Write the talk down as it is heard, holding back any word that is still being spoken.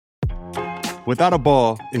Without a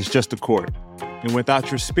ball, it's just a court. And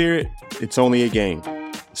without your spirit, it's only a game.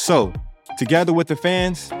 So, together with the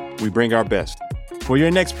fans, we bring our best. For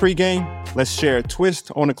your next pregame, let's share a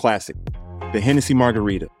twist on a classic, the Hennessy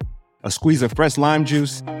Margarita. A squeeze of fresh lime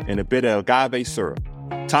juice and a bit of agave syrup,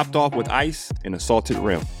 topped off with ice and a salted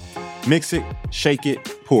rim. Mix it, shake it,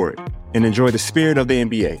 pour it, and enjoy the spirit of the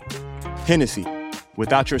NBA. Hennessy,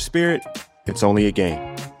 without your spirit, it's only a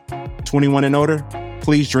game. 21 and older,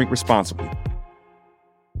 please drink responsibly.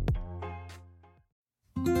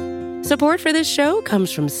 Support for this show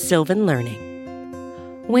comes from Sylvan Learning.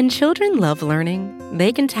 When children love learning,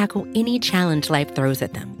 they can tackle any challenge life throws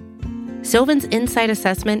at them. Sylvan's Insight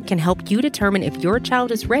Assessment can help you determine if your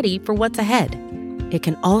child is ready for what's ahead. It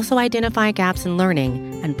can also identify gaps in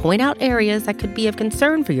learning and point out areas that could be of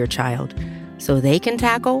concern for your child so they can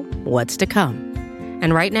tackle what's to come.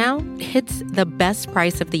 And right now, it's the best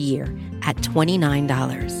price of the year at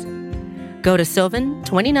 $29. Go to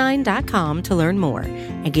sylvan29.com to learn more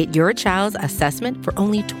and get your child's assessment for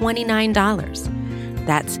only $29.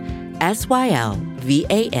 That's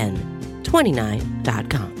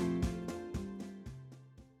SYLVAN29.com.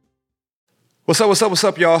 What's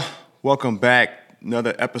up, y'all? Welcome back.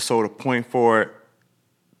 Another episode of Point Forward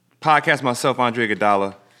podcast. Myself, Andre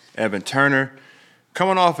Iguodala, Evan Turner.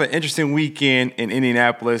 Coming off an interesting weekend in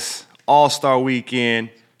Indianapolis, All-Star Weekend.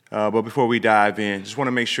 But before we dive in, just want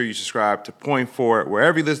to make sure you subscribe to Point Forward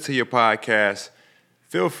wherever you listen to your podcast.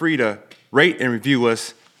 Feel free to rate and review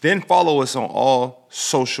us. Then follow us on all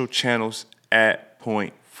social channels at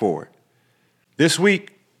Point Forward. This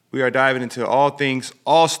week, we are diving into all things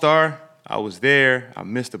All-Star. I was there. I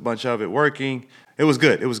missed a bunch of it working. It was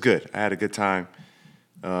good. I had a good time.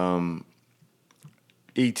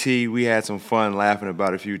 We had some fun laughing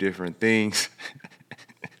about a few different things.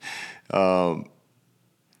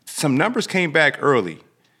 Some numbers came back early.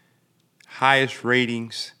 Highest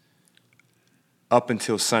ratings up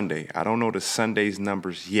until Sunday. I don't know the Sunday's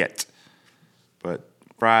numbers yet. But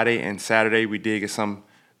Friday and Saturday, we did get some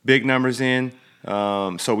big numbers in.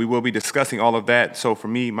 So we will be discussing all of that. So for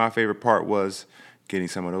me, my favorite part was getting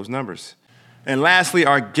some of those numbers. And lastly,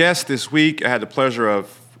 our guest this week, I had the pleasure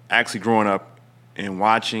of actually growing up and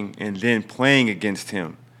watching and then playing against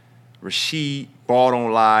him. Rasheed, ball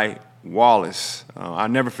don't lie, Wallace. I'll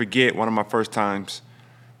never forget one of my first times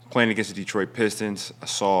playing against the Detroit Pistons. I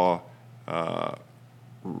saw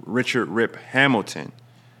Richard "Rip" Hamilton,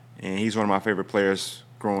 and he's one of my favorite players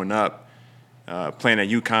growing up. Playing at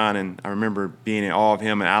UConn, and I remember being in awe of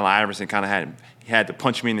him, and Allen Iverson kind of had to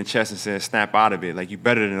punch me in the chest and say, snap out of it, like, you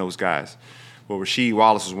better than those guys. Well, Rasheed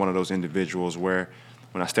Wallace was one of those individuals where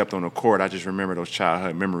when I stepped on the court, I just remember those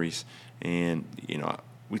childhood memories. And, you know,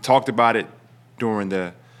 we talked about it during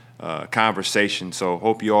the conversation, so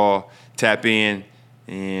hope you all tap in.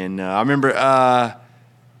 And I remember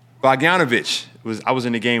Bogdanovich, I was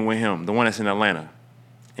in the game with him, the one that's in Atlanta.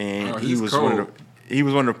 And he was one of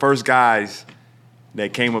the first guys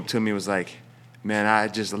that came up to me and was like, man, I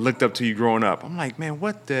just looked up to you growing up. I'm like, man,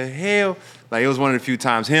 what the hell? Like, it was one of the few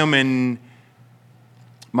times. Him and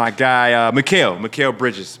my guy, Mikal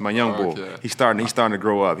Bridges, my young bull. Okay. He's starting to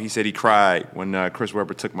grow up. He said he cried when Chris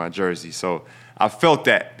Webber took my jersey. So I felt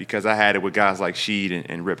that because I had it with guys like Sheed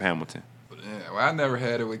and Rip Hamilton. Yeah, well, I never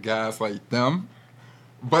had it with guys like them.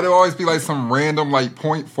 But it would always be like some random, like,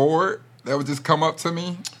 point forward that would just come up to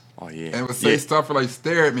me. Oh, yeah. And would say stuff or, like,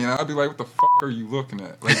 stare at me, and I'd be like, what the fuck are you looking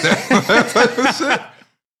at? Like that type of shit.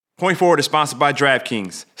 Point Forward is sponsored by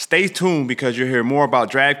DraftKings. Stay tuned because you'll hear more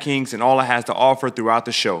about DraftKings and all it has to offer throughout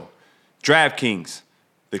the show. DraftKings,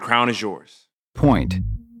 the crown is yours. Point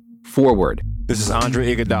Forward. This is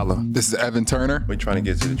Andre Iguodala. This is Evan Turner. We're trying to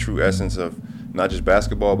get to the true essence of not just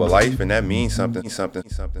basketball, but life, and that means something. It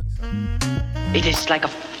is like a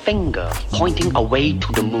finger pointing away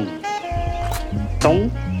to the moon.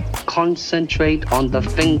 Don't concentrate on the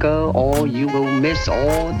finger or you will miss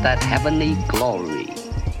all that heavenly glory.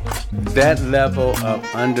 That level of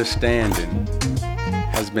understanding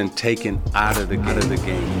has been taken out of the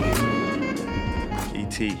game.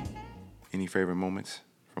 E.T., any favorite moments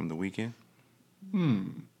from the weekend? I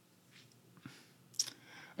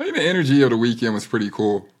think the energy of the weekend was pretty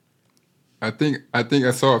cool. I think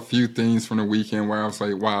I saw a few things from the weekend where I was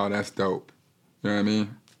like, wow, that's dope. You know what I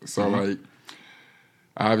mean? So, like,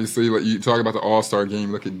 obviously, like, you talk about the All-Star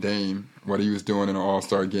game, look at Dame, what he was doing in the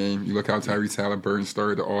All-Star game. You look how Tyrese Halliburton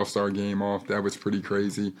started the All-Star game off. That was pretty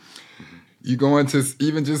crazy. You go into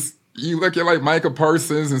even just, you look at, like, Micah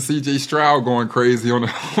Parsons and C.J. Stroud going crazy on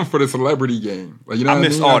for the celebrity game. Like, you know I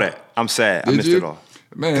missed all that. I'm sad. I missed it all.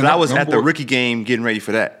 Man, because I was at the rookie game getting ready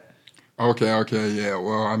for that. Okay, yeah.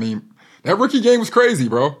 Well, I mean, that rookie game was crazy,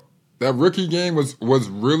 bro. That rookie game was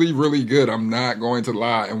really, really good. I'm not going to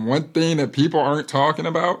lie. And one thing that people aren't talking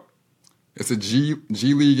about, it's a G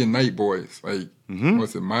League and Night Boys. Like,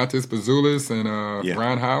 what's it, Montes Bazulis and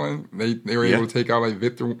Ron Holland? They were able to take out like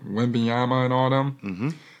Victor Wembanyama and all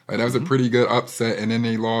them. Like, that was a pretty good upset. And then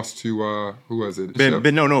they lost to who was it? Ben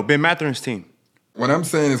Matherin's team. What I'm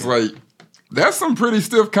saying is like, that's some pretty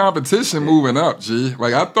stiff competition moving up, G.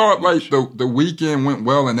 Like, I thought like the weekend went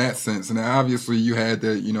well in that sense, and then obviously you had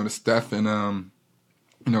the the Steph and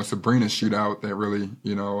Sabrina shootout that really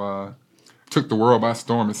took the world by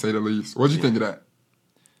storm, to say the least. What'd you think of that?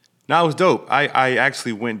 No, it was dope. I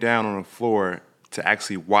actually went down on the floor to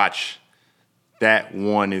actually watch that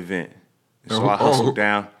one event, so I hustled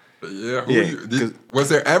down. Yeah. Was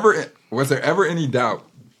there ever any doubt?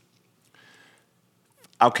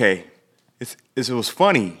 Okay. It was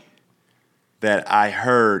funny that I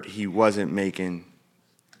heard he wasn't making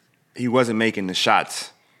the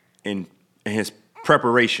shots in his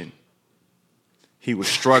preparation. He was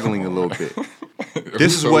struggling a little bit.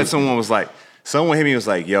 This is what someone was like. Someone hit me and was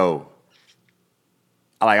like, "Yo,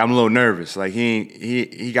 I'm a little nervous. Like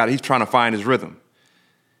he's trying to find his rhythm."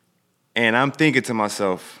 And I'm thinking to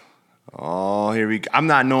myself, "Oh, here we go." I'm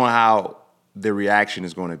not knowing how the reaction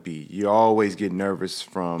is going to be. You always get nervous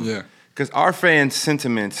from because our fans'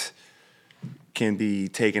 sentiments can be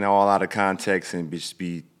taken all out of context and just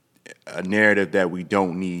be a narrative that we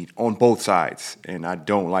don't need on both sides, and I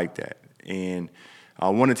don't like that. And I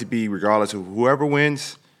want it to be, regardless of whoever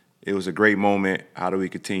wins, it was a great moment. How do we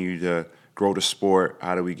continue to grow the sport?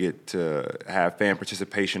 How do we get to have fan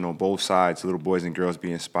participation on both sides, little boys and girls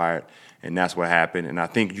be inspired? And that's what happened, and I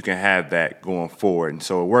think you can have that going forward. And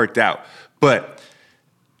so it worked out. But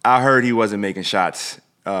I heard he wasn't making shots,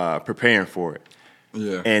 preparing for it.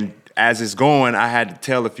 Yeah. And as it's going, I had to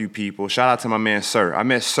tell a few people. Shout out to my man Sir. I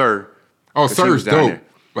met Sir. Oh, Sir's dope.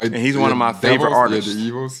 Like, and he's one of my favorite artists. Yeah, the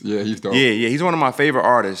Evils. Yeah, he's dope. Yeah, he's one of my favorite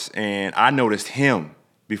artists. And I noticed him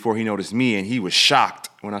before he noticed me, and he was shocked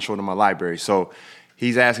when I showed him my library. So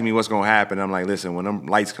he's asking me what's going to happen. I'm like, listen, when them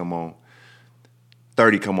lights come on,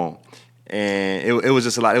 30 come on. And it was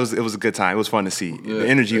just a lot. It was a good time. It was fun to see. Yeah, the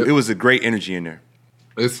energy. It was a great energy in there.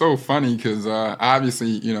 It's so funny because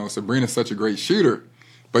obviously, Sabrina's such a great shooter.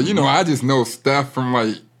 But, I just know Steph from,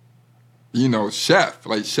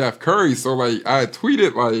 Chef Curry. So, I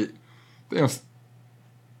tweeted, damn,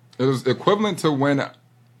 it was equivalent to when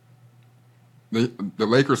the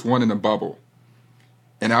Lakers won in the bubble.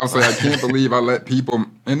 And I was like, I can't believe I let people,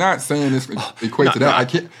 and not saying this equates to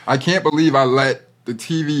that. I can't believe I let the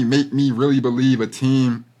TV make me really believe a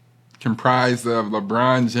team comprised of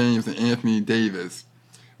LeBron James and Anthony Davis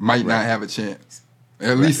might not have a chance.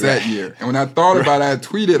 At least that year. And when I thought about it, I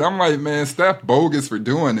tweeted, I'm like, man, Steph bogus for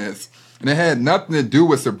doing this. And it had nothing to do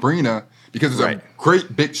with Sabrina because it's a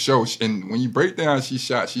great big show. And when you break down, she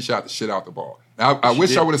shot the shit out the ball. I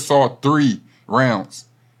wish I would have saw 3 rounds.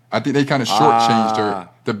 I think they kind of shortchanged her,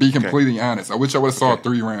 to be completely honest. I wish I would have saw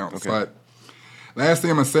 3 rounds. But last thing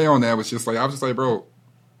I'm going to say on that was just I was just like, bro,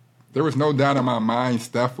 there was no doubt in my mind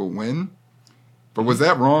Steph would win. But was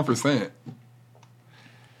that wrong for saying it?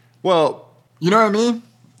 Well, you know what I mean?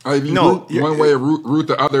 If you root one way or root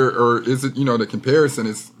the other, or is it, the comparison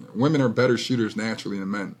is women are better shooters naturally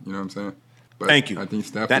than men. You know what I'm saying? But thank you. I think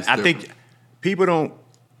Steph is I think people don't.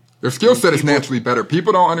 Their skill set is naturally better.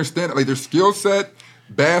 People don't understand it. Their skill set,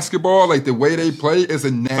 basketball, the way they play is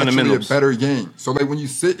a naturally a better game. So when you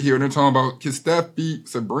sit here and they're talking about, can Steph beat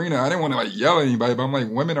Sabrina? I didn't want to yell at anybody, but I'm like,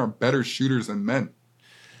 women are better shooters than men.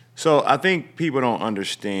 So I think people don't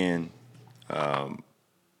understand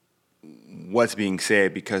what's being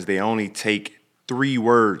said because they only take 3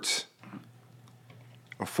 words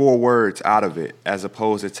or 4 words out of it as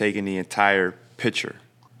opposed to taking the entire picture.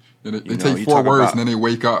 Yeah, they take 4 words and then they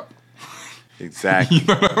wake up. Exactly.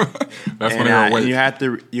 That's when they're awake.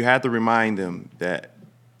 And you have to remind them that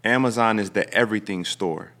Amazon is the everything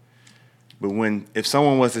store. But if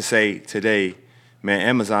someone was to say today, man,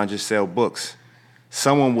 Amazon just sell books,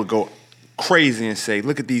 someone would go crazy and say,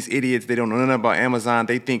 look at these idiots. They don't know nothing about Amazon.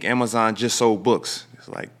 They think Amazon just sold books. It's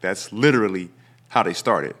that's literally how they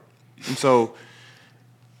started. And so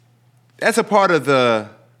that's a part of the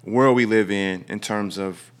world we live in terms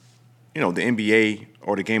of, the NBA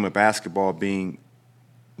or the game of basketball being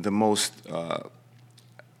the most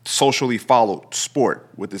socially followed sport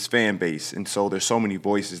with its fan base. And so there's so many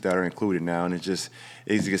voices that are included now, and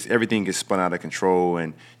everything gets spun out of control,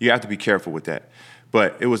 and you have to be careful with that.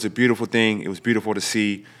 But it was a beautiful thing. It was beautiful to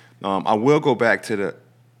see. I will go back to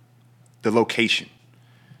the location.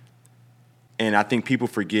 And I think people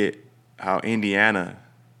forget how Indiana,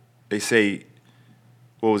 they say,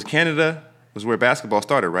 Canada was where basketball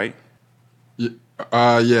started, right?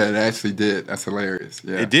 Yeah, it actually did. That's hilarious.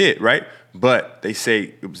 Yeah, It did, right? But they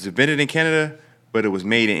say it was invented in Canada, but it was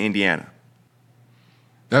made in Indiana.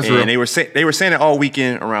 That's and real. they were saying it all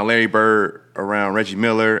weekend around Larry Bird, around Reggie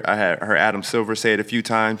Miller. I had heard Adam Silver say it a few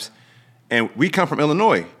times. And we come from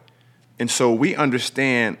Illinois. And so we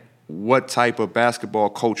understand what type of basketball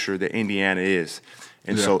culture that Indiana is.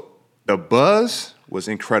 And so the buzz was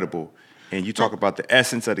incredible. And you talk about the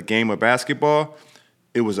essence of the game of basketball.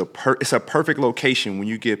 It's a perfect location when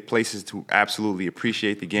you get places to absolutely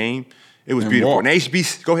appreciate the game. It was beautiful. And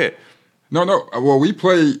HBC, go ahead. No. Well, we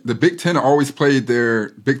played, the Big Ten always played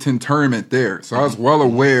their Big Ten tournament there. So I was well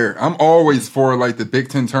aware. I'm always for like the Big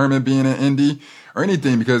Ten tournament being in Indy or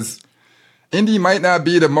anything, because Indy might not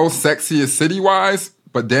be the most sexiest city-wise,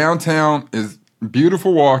 but downtown is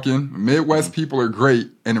beautiful walking. Midwest people are great,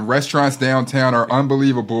 and the restaurants downtown are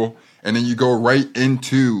unbelievable. And then you go right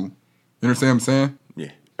into, you understand what I'm saying?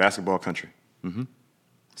 Yeah, basketball country. Mm-hmm.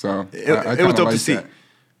 So it was dope to see.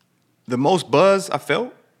 The most buzz I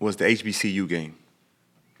felt was the HBCU game.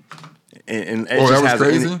 And it just that was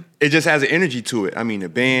crazy? It just has an energy to it. I mean, the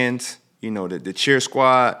bands, the cheer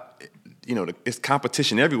squad, it's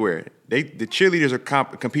competition everywhere. The cheerleaders are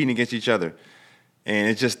competing against each other. And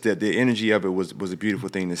it's just the energy of it was a beautiful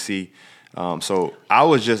thing to see. So I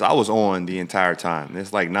was on the entire time.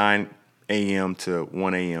 It's like 9 a.m. to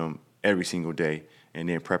 1 a.m. every single day, and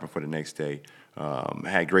then prepping for the next day.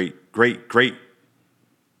 Had great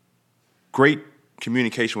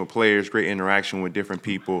communication with players, great interaction with different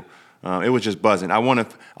people. It was just buzzing. I want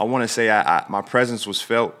to say my presence was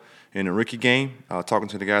felt in the rookie game. I was talking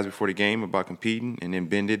to the guys before the game about competing, and then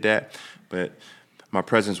Ben did that. But my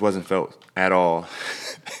presence wasn't felt at all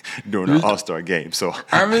during the All-Star game. So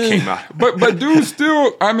I came out. but dude,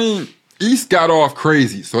 still, East got off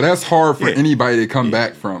crazy, so that's hard for anybody to come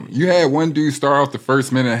back from. You had one dude start off the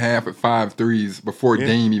first minute and a half at 5 threes before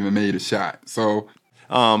Dame even made a shot. So,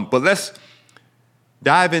 but let's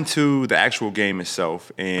dive into the actual game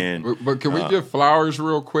itself. And but can we give flowers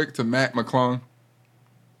real quick to Mac McClung?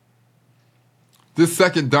 This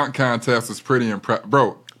second dunk contest was pretty impressive,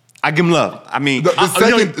 bro. I give him love. I mean,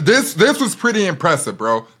 this was pretty impressive,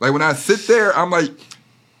 bro. Like when I sit there, I'm like,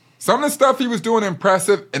 some of the stuff he was doing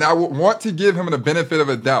impressive, and I would want to give him the benefit of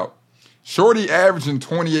a doubt. Shorty averaging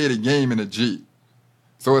 28 a game in a G,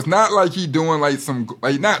 so it's not like he doing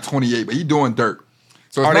not 28, but he doing dirt.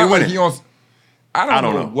 So it's not like he on. I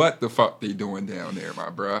don't know what the fuck they doing down there,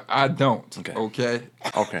 my bro. I don't. Okay.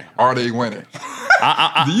 Are they winning?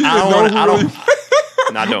 Do you even know who really?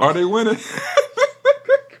 I don't. Are they winning?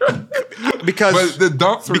 Because the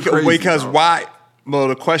dunks were crazy. Because why? Well,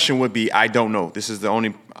 the question would be, I don't know. This is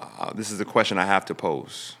the question I have to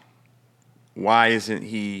pose. Why isn't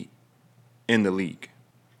he in the league?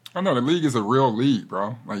 I know the league is a real league,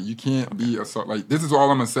 bro. Like you can't be this is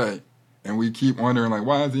all I'm gonna say. And we keep wondering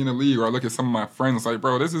why is he in the league? Or I look at some of my friends like,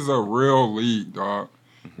 bro, this is a real league, dog,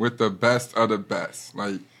 with the best of the best.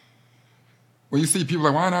 Like when you see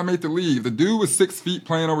people why not make the league? The dude was 6 feet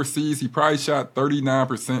playing overseas. He probably shot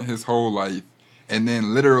 39% his whole life. And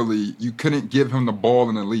then literally you couldn't give him the ball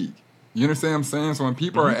in the league. You understand what I'm saying? So when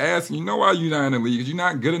people are asking, why you're not in the league? Because you're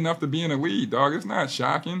not good enough to be in the league, dog. It's not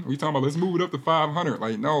shocking. We talking about let's move it up to 500.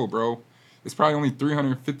 Like, no, bro. It's probably only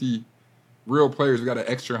 350 real players who got an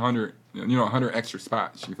extra 100, 100 extra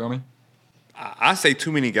spots. You feel me? I say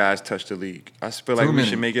too many guys touch the league. I feel like we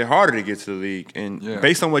should make it harder to get to the league. And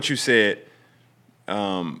based on what you said,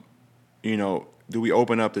 do we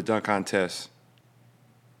open up the dunk contest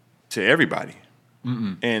to everybody?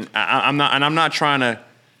 Mm-mm. And I'm not trying to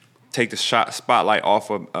take the spotlight off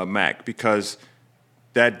of Mac, because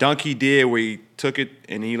that dunk he did where he took it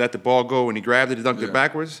and he let the ball go and he grabbed it and dunked it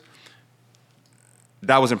backwards,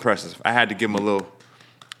 that was impressive. I had to give him a little.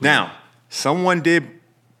 Now, someone did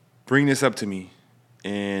bring this up to me,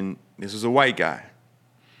 and this was a white guy.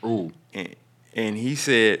 Ooh. And he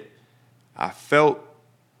said, I felt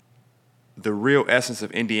the real essence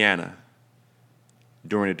of Indiana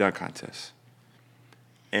during the dunk contest.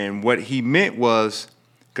 And what he meant was,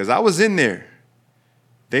 because I was in there,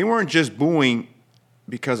 they weren't just booing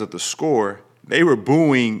because of the score. They were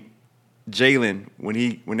booing Jalen when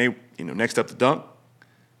they next up the dunk,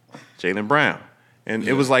 Jaylen Brown. And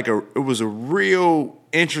it was a real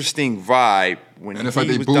interesting vibe when and it's like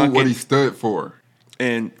they booed what he stood for.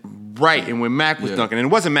 And when Mac was dunking, and it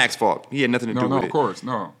wasn't Mac's fault. He had nothing to do with it. No, of course,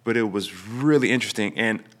 no. But it was really interesting.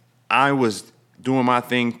 And I was doing my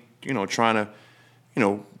thing, trying to,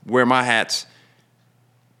 wear my hats.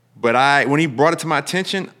 But when he brought it to my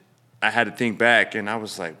attention, I had to think back, and I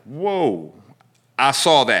was like, whoa. I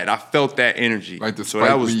saw that. I felt that energy. Like the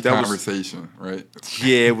Spike Lee conversation, right?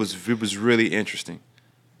 Yeah, it was really interesting.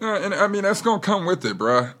 And I mean, that's going to come with it,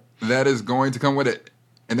 bruh. That is going to come with it.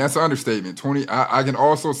 And that's an understatement. I can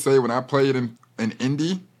also say when I played in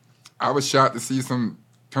Indy, I was shocked to see some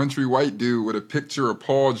country white dude with a picture of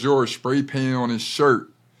Paul George spray painted on his shirt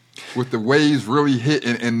with the waves really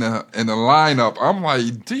hitting in the lineup. I'm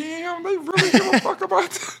like, damn, they really give a fuck about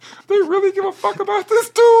this. They really give a fuck about this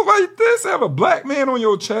dude like this. Have a black man on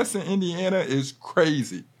your chest in Indiana is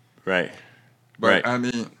crazy. Right. But, I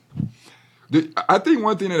mean, I think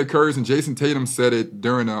one thing that occurs, and Jason Tatum said it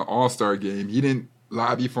during the All-Star game, he didn't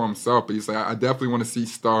lobby for himself, but he's like, I definitely want to see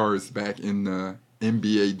stars back in the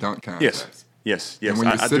NBA dunk contest. Yes. And when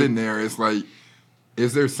you're sitting there, it's like,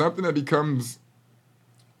 is there something that becomes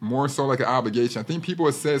more so like an obligation? I think people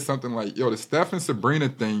have said something like, yo, the Steph and Sabrina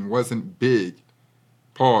thing wasn't big,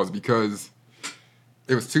 because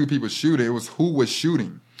it was two people shooting. It was who was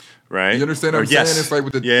shooting. Right. You understand what I'm saying? It's like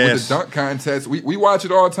with the dunk contest, we watch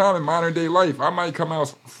it all the time in modern day life. I might come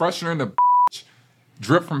out fresher in the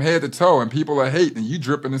drip from head to toe, and people are hating, and you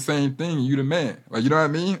dripping the same thing, and you the man. Like, you know what I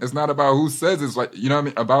mean? It's not about who says it. It's like, you know what I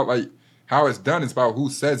mean? About like how it's done. It's about who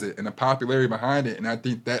says it and the popularity behind it. And I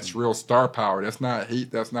think that's real star power. That's not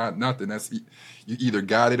hate. That's not nothing. That's you either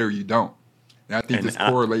got it or you don't. And I think this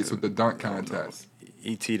correlates with the dunk contest.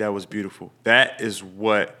 E.T., that was beautiful. That is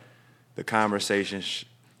what the conversation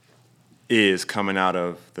is coming out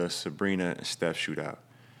of the Sabrina and Steph shootout.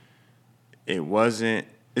 It wasn't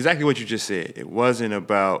exactly what you just said. It wasn't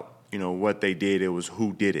about, what they did. It was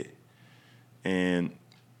who did it. And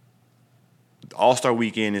the All-Star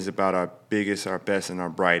Weekend is about our biggest, our best, and our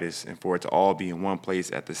brightest, and for it to all be in one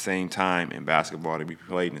place at the same time in basketball to be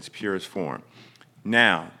played in its purest form.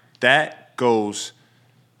 Now, that goes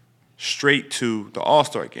straight to the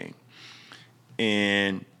All-Star game.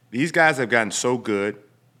 And these guys have gotten so good,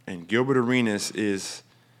 and Gilbert Arenas is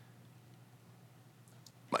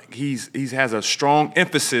like he has a strong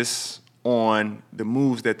emphasis on the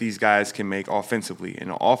moves that these guys can make offensively and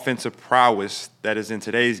the offensive prowess that is in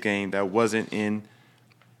today's game that wasn't in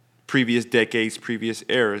previous decades, previous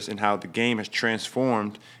eras, and how the game has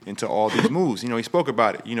transformed into all these moves. He spoke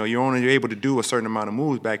about it. You're only able to do a certain amount of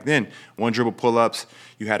moves back then. One dribble pull-ups,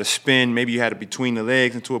 you had a spin, maybe you had it between the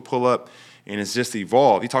legs into a pull-up, and it's just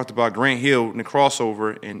evolved. He talked about Grant Hill in the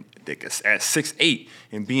crossover and at 6'8"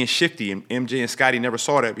 and being shifty, and MJ and Scotty never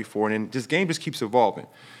saw that before, and then this game just keeps evolving.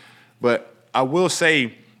 But I will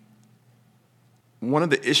say one of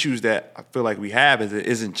the issues that I feel like we have is it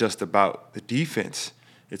isn't just about the defense.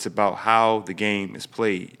 It's about how the game is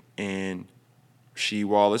played. And Rasheed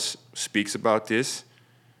Wallace speaks about this,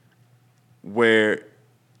 where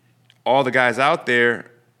all the guys out there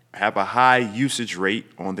have a high usage rate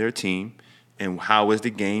on their team, and how is the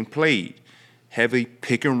game played? Heavy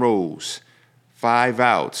pick and rolls, 5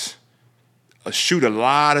 outs, shoot a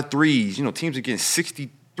lot of threes. Teams are getting 60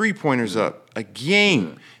 3-pointers up a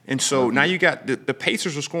game. And so now you got the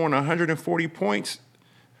Pacers are scoring 140 points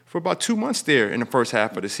for about 2 months there in the first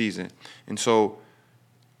half of the season. And so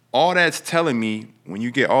all that's telling me, when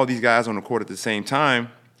you get all these guys on the court at the same time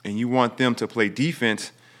and you want them to play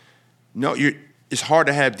defense, it's hard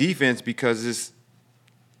to have defense because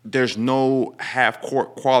there's no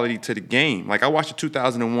half-court quality to the game. Like, I watched the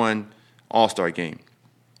 2001 All-Star game,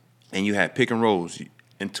 and you had pick and rolls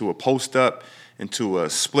into a post-up, into a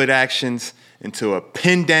split actions, into a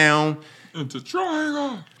pin down, into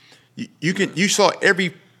triangle. You saw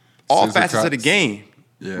all facets of the game.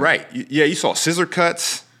 Yeah. Right. You saw scissor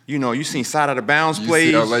cuts. You seen side out of bounds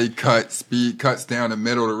plays. LA cuts, speed cuts down the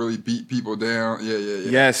middle to really beat people down. Yeah.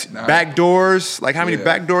 Yes, back doors. Like, how many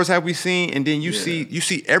back doors have we seen? And then you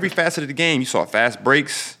see every facet of the game. You saw fast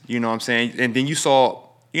breaks, you know what I'm saying? And then you saw,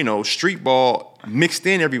 street ball mixed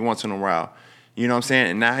in every once in a while. You know what I'm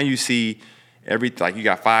saying? And now you see you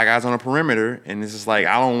got 5 guys on the perimeter, and it's just like,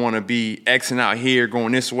 I don't want to be Xing out here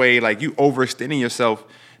going this way. Like, you overextending yourself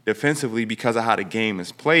defensively because of how the game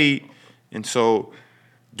is played. And so,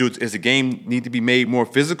 does the game need to be made more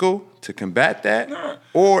physical to combat that?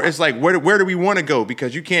 Or it's like, where do we want to go?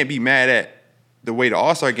 Because you can't be mad at the way the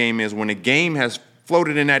All-Star game is when the game has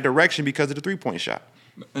floated in that direction because of the three-point shot.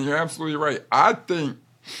 And you're absolutely right. I think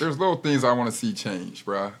there's little things I want to see change,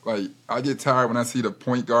 bro. Like, I get tired when I see the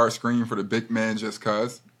point guard screen for the big man just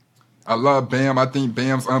cuz. I love Bam. I think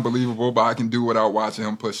Bam's unbelievable, but I can do without watching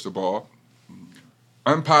him push the ball.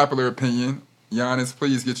 Unpopular opinion. Giannis,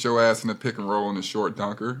 please get your ass in the pick and roll in the short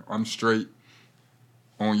dunker. I'm straight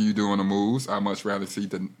on you doing the moves. I'd much rather see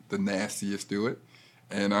the nastiest do it.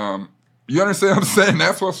 And you understand what I'm saying?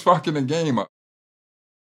 That's what's fucking the game up.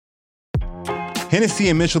 Hennessy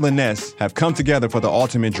and Mitchell & Ness have come together for the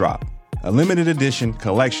Ultimate Drop, a limited edition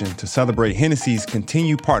collection to celebrate Hennessy's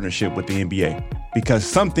continued partnership with the NBA. Because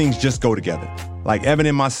some things just go together, like Evan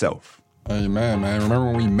and myself. Hey, man. Remember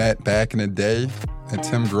when we met back in the day at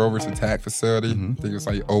Tim Grover's attack facility? I think it was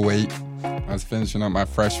like 08. I was finishing up my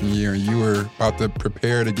freshman year, and you were about to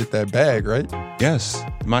prepare to get that bag, right? Yes,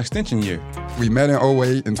 my extension year. We met in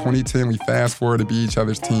 08. In 2010, we fast forward to be each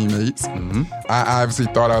other's teammates. I obviously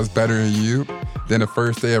thought I was better than you. Then the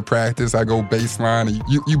first day of practice, I go baseline, and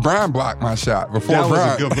you Brian blocked my shot before That Brian.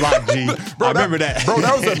 was a good block, G. Bro, I remember that. Bro,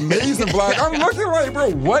 that was an amazing block. I'm looking like, bro,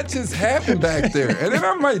 what just happened back there? And then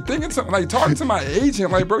I'm like thinking something, like talking to my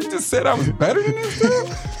agent, like, bro, you just said I was better than this dude?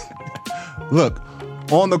 Look,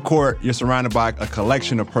 on the court, you're surrounded by a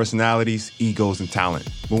collection of personalities, egos, and talent.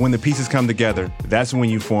 But when the pieces come together, that's when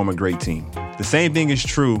you form a great team. The same thing is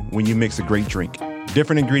true when you mix a great drink.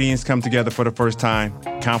 Different ingredients come together for the first time,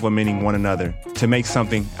 complementing one another to make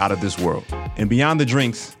something out of this world. And beyond the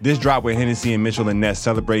drinks, this drop with Hennessy and Mitchell & Ness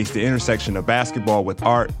celebrates the intersection of basketball with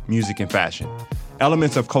art, music, and fashion.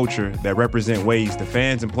 Elements of culture that represent ways the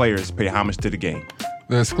fans and players pay homage to the game.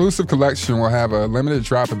 The exclusive collection will have a limited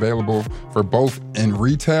drop available for both in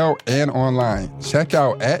retail and online. Check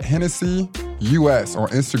out @HennessyUS on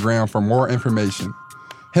Instagram for more information.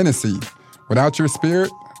 Hennessy, without your spirit,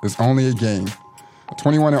 it's only a game.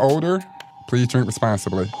 21 and older, please drink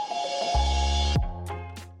responsibly.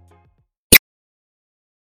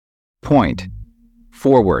 Point.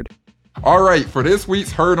 Forward. All right, for this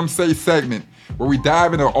week's Heard 'em Say segment, where we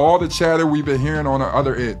dive into all the chatter we've been hearing on the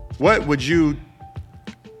other end. What would you,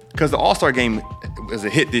 because the All-Star game was a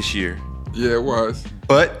hit this year, Yeah, it was.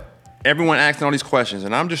 but everyone asking all these questions,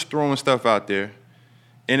 and I'm just throwing stuff out there.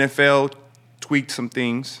 NFL tweaked some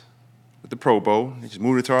things with the Pro Bowl. They just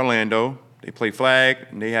moved it to Orlando. They play flag,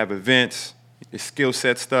 and they have events, it's skill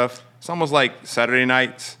set stuff. It's almost like Saturday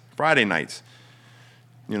nights, Friday nights.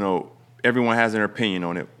 You know, everyone has their opinion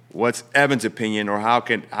on it. What's Evan's opinion, or how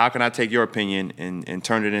can I take your opinion and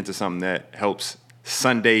turn it into something that helps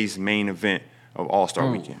Sunday's main event of All-Star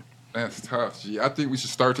Weekend? That's tough, G. I think we should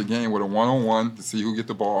start the game with a one-on-one to see who get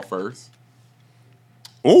the ball first.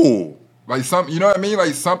 Ooh. Like something, you know what I mean?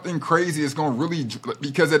 Like something crazy is going to really,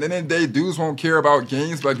 because at the end of the day, dudes won't care about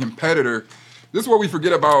games, but a competitor, this is what we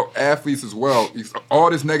forget about athletes as well. All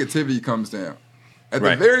this negativity comes down. At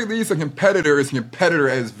the very least, a competitor is a competitor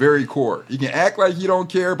at his very core. He can act like he don't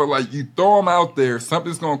care, but like you throw him out there,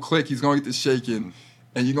 something's going to click, he's going to get to shaking,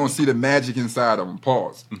 and you're going to see the magic inside of him.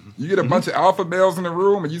 Pause. You get a bunch of alpha males in the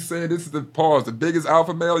room, and you saying this is the biggest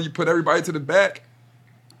alpha male, you put everybody to the back.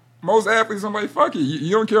 Most athletes are like, fuck it,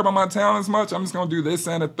 you don't care about my talent as much, I'm just going to do this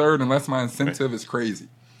and a third unless my incentive is crazy.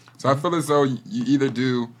 So I feel as though you either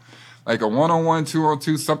do like a one-on-one,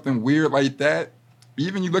 two-on-two, something weird like that.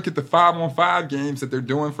 Even you look at the 5-on-5 games that they're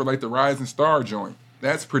doing for like the Rising Star joint.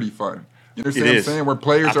 That's pretty fun. You understand what I'm saying? Where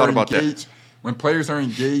players are engaged, when players are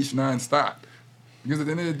engaged nonstop. Because at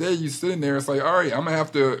the end of the day, you sitting there, it's like, all right, I'm going to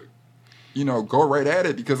have to, go right at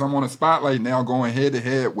it because I'm on a spotlight now going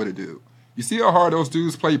head-to-head with a dude. You see how hard those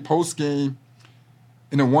dudes play post-game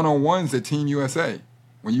in the one-on-ones at Team USA.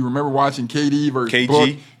 When you remember watching KD versus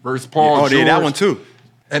Book versus Paul George. Oh, yeah, that one too.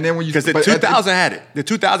 And then when you... Because the 2000 had it. The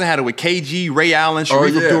 2000 had it with KG, Ray Allen,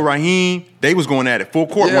 Sharif Abdul-Rahim. They was going at it. Full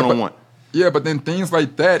court one-on-one. But then things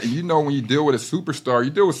like that, and when you deal with a superstar,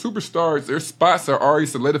 you deal with superstars, their spots are already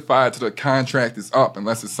solidified till the contract is up,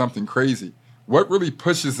 unless it's something crazy. What really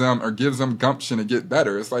pushes them or gives them gumption to get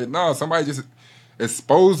better? It's like, no, somebody just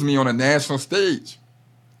exposed me on a national stage.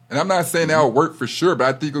 And I'm not saying that'll work for sure, but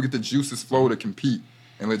I think it'll get the juices flow to compete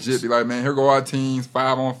and legit be like, man, here go our teams,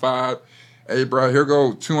 5-on-5. Hey, bro, here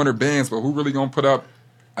go 200 bands, but who really gonna put up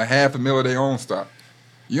 $500,000 of their own stock?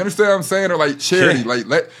 You understand what I'm saying? Or like charity,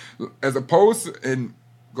 as opposed to, and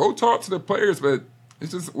go talk to the players, but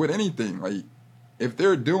it's just with anything. Like, if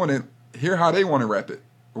they're doing it, hear how they want to rep it.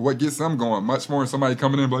 Or what gets them going, much more than somebody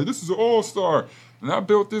coming in and be like, this is an all-star. And I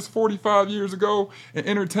built this 45 years ago and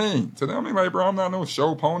entertained. So then I'm like, bro, I'm not no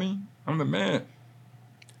show pony. I'm the man.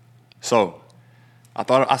 So,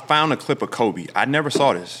 I found a clip of Kobe. I never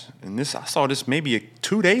saw this. And I saw this maybe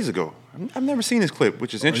 2 days ago. I've never seen this clip,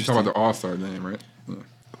 which is interesting. You're talking about the All-Star game, right? Yeah.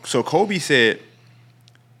 So Kobe said,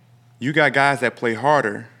 you got guys that play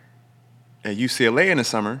harder at UCLA in the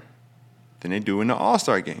summer than they do in the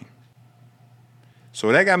All-Star game.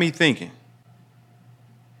 So that got me thinking.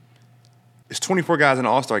 It's 24 guys in the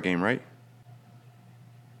All-Star game, right?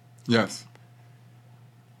 Yes.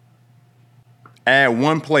 Add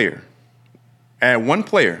one player.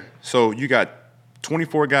 So you got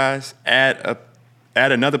 24 guys, add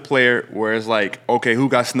another player where it's like, okay, who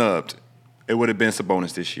got snubbed? It would have been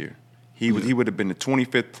Sabonis this year. He would have been the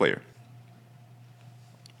 25th player.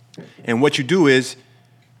 And what you do is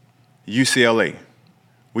UCLA.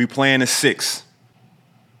 We playing a 6.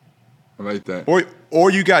 I like that.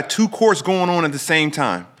 Or you got 2 courts going on at the same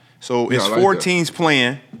time. So it's 4 teams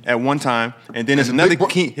playing at one time, and then there's another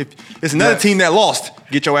team. If there's another team that lost,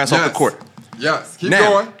 get your ass off the court. Yes, keep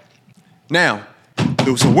going. Now,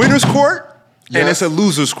 there's a winner's court and it's a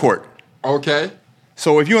loser's court. Okay.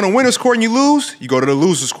 So if you're on a winner's court and you lose, you go to the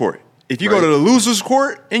loser's court. If you go to the loser's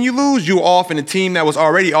court and you lose, you off, and the team that was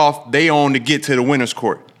already off, they own to get to the winner's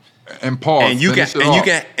court. And pause. And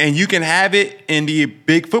you can have it in the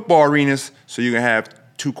big football arenas, so you can have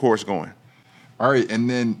 2 courts going. All right, and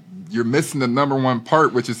then you're missing the number one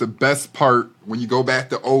part, which is the best part. When you go back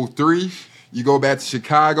to 2003, you go back to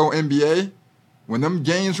Chicago NBA. When them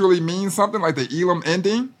games really mean something, like the Elam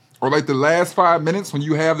ending, or like the last 5 minutes when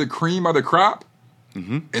you have the cream of the crop,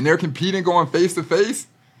 and they're competing going face to face.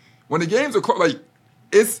 When the games are like,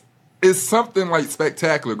 it's something like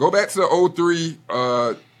spectacular. Go back to the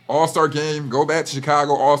 2003 All-Star game. Go back to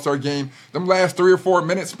Chicago All-Star game. Them last 3 or 4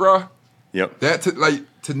 minutes, bruh. Yep. That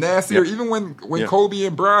tenacity. Yep. Even when Kobe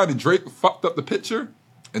and Bryant and Drake fucked up the picture,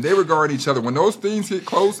 and they were guarding each other. When those things get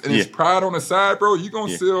close and it's pride on the side, bro, you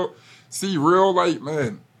gonna still see real, like,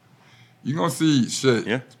 man. You gonna see shit.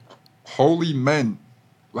 Yeah. Holy men,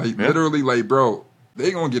 like literally, like, bro,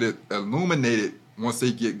 they gonna get it illuminated once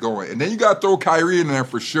they get going. And then you gotta throw Kyrie in there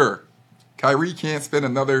for sure. Kyrie can't spend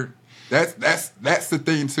another. That's the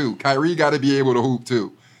thing too. Kyrie got to be able to hoop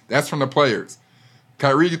too. That's from the players.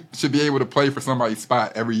 Kyrie should be able to play for somebody's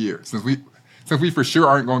spot every year, since we for sure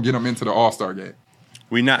aren't going to get him into the All-Star game.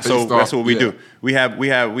 We not. So that's what we do. We have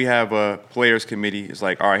a players committee. It's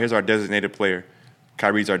like, all right, here's our designated player.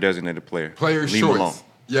 Kyrie's our designated player. Player's Leave choice. him alone.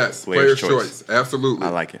 Yes, player's choice. Absolutely. I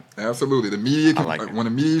like it. Absolutely. The media when the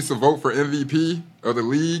media used to vote for MVP of the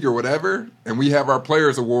league or whatever, and we have our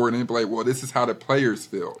players award, and they be like, well, this is how the players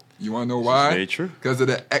feel. You want to know why? Very true. Because of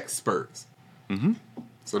the experts. Mm-hmm.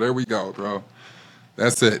 So there we go, bro.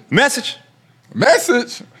 That's it. Message.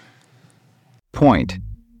 Point.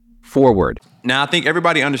 Forward. Now, I think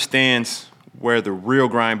everybody understands where the real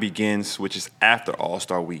grind begins, which is after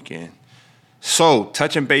All-Star Weekend. So,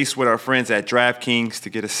 touching base with our friends at DraftKings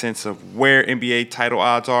to get a sense of where NBA title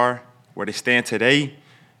odds are, where they stand today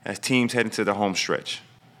as teams head into the home stretch.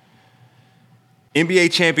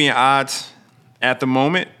 NBA champion odds at the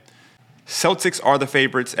moment, Celtics are the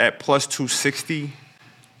favorites at plus 260.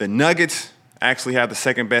 The Nuggets actually have the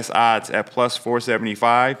second best odds at plus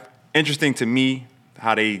 475. Interesting to me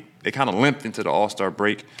how they kind of limped into the All-Star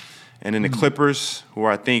break. And then the Clippers, who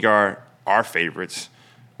I think are our favorites,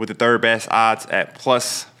 with the third best odds at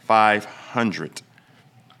plus 500.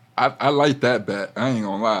 I like that bet. I ain't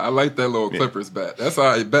gonna lie. I like that little Clippers bet. That's how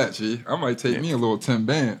I bet, G. I might take me a little 10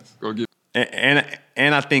 bands. Go get.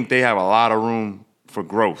 And I think they have a lot of room for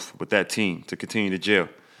growth with that team to continue to gel.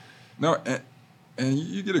 No, and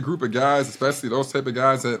you get a group of guys, especially those type of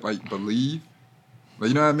guys that like believe. Like,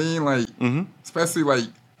 you know what I mean? Like, especially like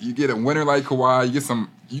you get a winner like Kawhi,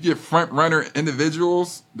 you get front runner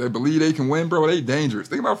individuals that believe they can win, bro. They dangerous.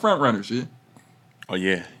 Think about front runners, G. Oh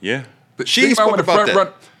yeah. Think about when the front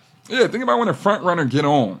runner. Yeah, think about when a front runner get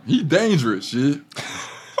on. He dangerous, G.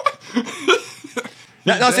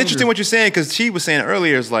 Now, it's interesting what you're saying, because she was saying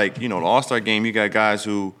earlier, it's like, the All-Star game, you got guys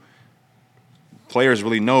who players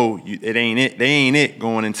really know it ain't it. They ain't it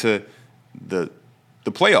going into the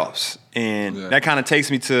playoffs. And that kind of takes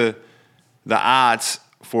me to the odds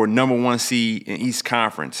for number 1 seed in East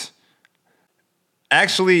Conference.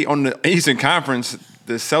 Actually, on the Eastern Conference,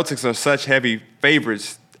 the Celtics are such heavy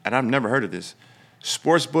favorites, and I've never heard of this.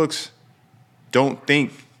 Sportsbooks don't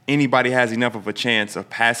think anybody has enough of a chance of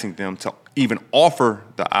passing them to even offer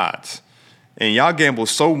the odds. And y'all gamble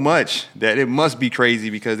so much that it must be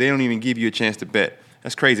crazy, because they don't even give you a chance to bet.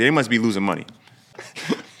 That's crazy. They must be losing money.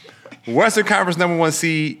 Western Conference number 1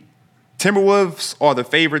 seed, Timberwolves are the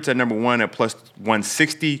favorites at number 1 at plus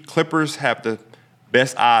 160. Clippers have the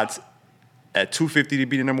best odds at 250 to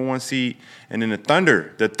be the number 1 seed. And then the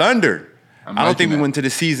Thunder. I don't think we went into the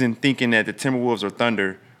season thinking that the Timberwolves or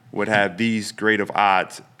Thunder would have these great of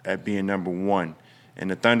odds at being number 1. And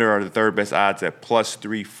the Thunder are the third best odds at plus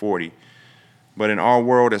 340. But in our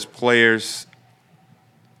world as players,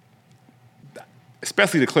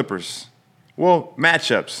 especially the Clippers, well,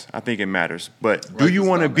 matchups, I think it matters. But do you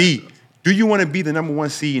want to be the number 1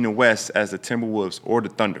 seed in the West as the Timberwolves or the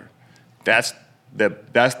Thunder? That's the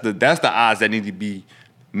odds that need to be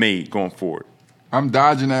made going forward. I'm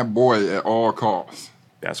dodging that boy at all costs.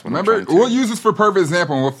 That's what Remember, I'm trying to we'll use this for perfect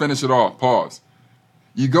example and we'll finish it off. Pause.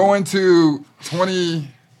 You go into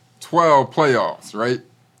 2012 playoffs, right?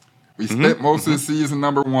 We spent most of the season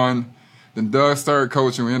number 1. Then Doug started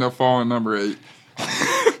coaching. We ended up falling number 8.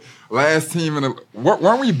 Last team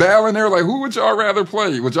weren't we battling there? Like, who would y'all rather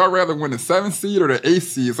play? Would y'all rather win the 7th seed or the 8th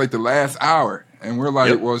seed? It's like the last hour. And we're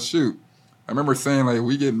like, well, shoot. I remember saying, like, if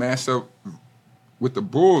we get matched up with the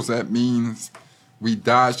Bulls, that means we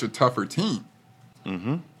dodged a tougher team.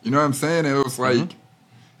 Mm-hmm. You know what I'm saying? And it was like,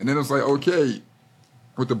 and then it was like, okay,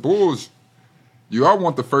 with the Bulls, you all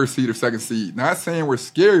want the 1st seed or 2nd seed. Not saying we're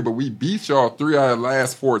scary, but we beat y'all 3 out of the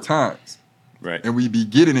last 4 times. Right. And we be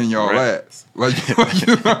getting in y'all ass. Like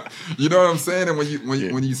you know what I'm saying? And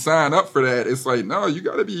when you sign up for that, it's like, no, you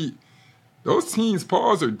gotta be those teams'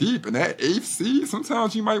 paws are deep. And that 8th seed,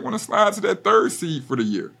 sometimes you might want to slide to that 3rd seed for the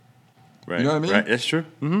year. Right. You know what I mean? Right. That's true.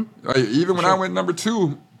 Mm-hmm. Like, even when I went number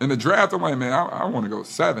 2 in the draft, I'm like, man, I want to go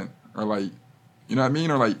 7 or like, you know what I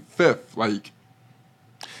mean? Or like 5th. Like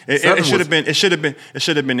it should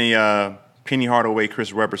have been a Penny Hardaway,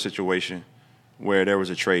 Chris Webber situation where there was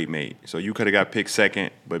a trade made. So you could have got picked 2nd,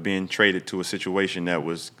 but being traded to a situation that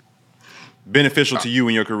was beneficial to you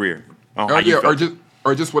in your career.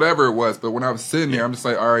 Or just whatever it was. But when I was sitting there, I'm just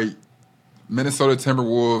like, all right, Minnesota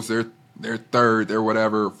Timberwolves, they're 3rd, they're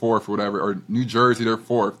whatever, 4th, whatever, or New Jersey, they're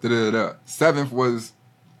 4th. 7th was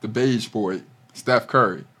the beige boy, Steph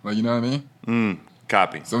Curry. Like, you know what I mean?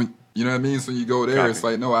 Copy. So you know what I mean? So you go there, Copy. It's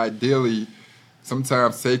like, no, ideally,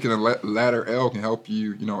 sometimes taking a ladder L can help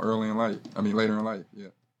you, later in life. Yeah.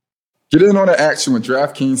 Get in on the action with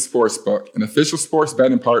DraftKings Sportsbook, an official sports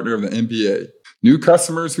betting partner of the NBA. New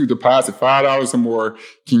customers who deposit $5 or more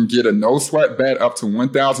can get a no-sweat bet up to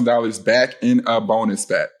 $1,000 back in a bonus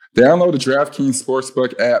bet. Download the DraftKings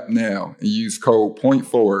Sportsbook app now and use code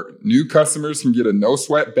POINTFORWARD. New customers can get a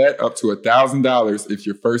no-sweat bet up to $1,000 if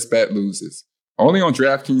your first bet loses. Only on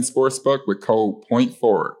DraftKings Sportsbook with code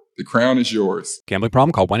POINTFORWARD. The crown is yours. Gambling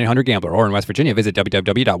problem? Call 1-800-GAMBLER. Or in West Virginia, visit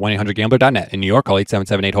www.1800gambler.net. In New York, call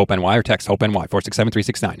 877-8-HOPE-NY or text HOPE-NY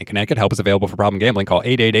 467-369. In Connecticut, help is available for problem gambling. Call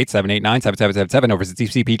 888-789-7777 or visit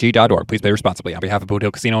ccpg.org. Please play responsibly. On behalf of Boot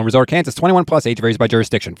Hill Casino and Resort, Kansas, 21 plus, age varies by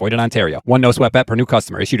jurisdiction. Void in Ontario. One no-sweat bet per new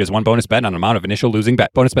customer. Issued as one bonus bet on amount of initial losing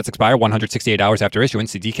bet. Bonus bets expire 168 hours after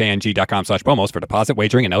issuance. See dkng.com/promos for deposit,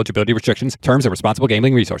 wagering, and eligibility restrictions, terms, and responsible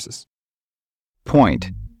gambling resources.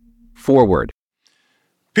 Point forward.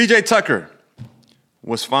 PJ Tucker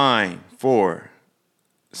was fined for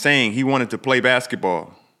saying he wanted to play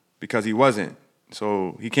basketball because he wasn't.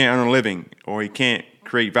 So he can't earn a living or he can't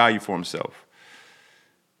create value for himself.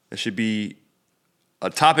 There should be a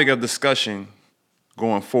topic of discussion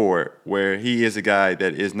going forward where he is a guy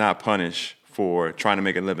that is not punished for trying to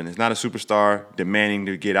make a living. He's not a superstar demanding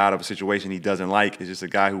to get out of a situation he doesn't like. He's just a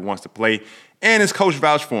guy who wants to play, and his coach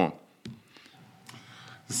vouched for him.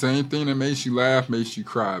 The same thing that makes you laugh makes you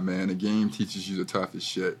cry, man. The game teaches you the toughest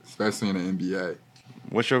shit, especially in the NBA.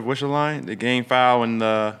 What's your line? The game foul and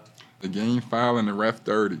the game foul and the ref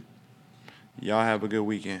dirty. Y'all have a good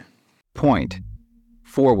weekend. Point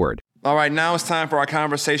forward. All right, now it's time for our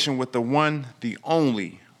conversation with the one, the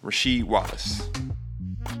only Rasheed Wallace.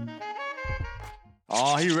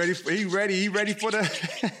 Oh, he ready for the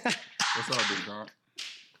What's up, big dog?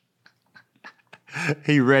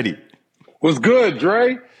 He ready. What's good,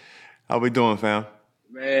 Dre? How we doing, fam?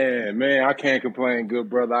 Man, I can't complain, good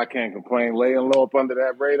brother. I can't complain. Laying low up under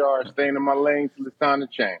that radar, staying in my lane till it's time to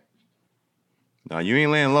change. No, you ain't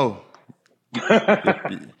laying low.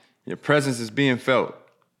 Your presence is being felt.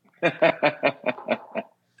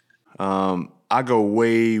 I go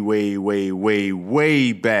way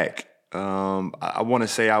back. I want to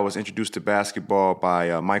say I was introduced to basketball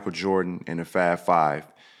by Michael Jordan and the Fab Five.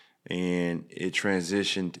 And it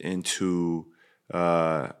transitioned into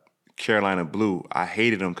Carolina Blue. I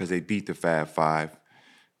hated them because they beat the Fab Five.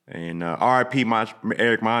 And R.I.P.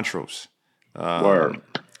 Eric Montrose. Word.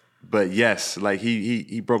 But yes, like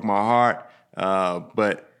he broke my heart.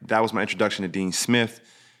 But that was my introduction to Dean Smith.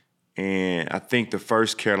 And I think the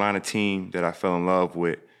first Carolina team that I fell in love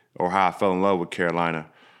with, or how I fell in love with Carolina,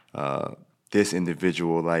 this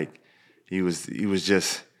individual, like he was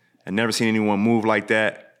just, I'd never seen anyone move like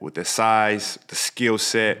that. With the size, the skill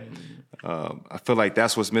set. I feel like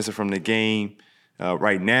that's what's missing from the game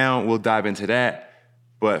right now. We'll dive into that.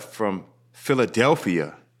 But from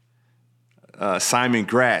Philadelphia, Simon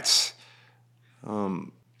Gratz.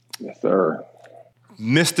 Yes, sir.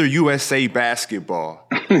 Mr. USA Basketball.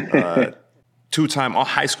 Two-time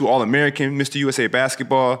high school All-American, Mr. USA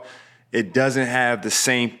Basketball. It doesn't have the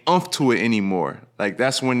same oomph to it anymore. Like,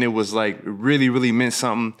 that's when it was, like, really, really meant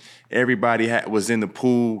something. Everybody was in the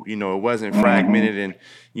pool. You know, it wasn't fragmented. And,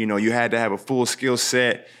 you know, you had to have a full skill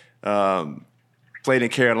set. Played in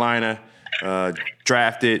Carolina.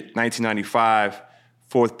 Drafted 1995.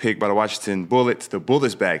 4th pick by the Washington Bullets. The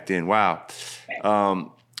Bullets back then. Wow.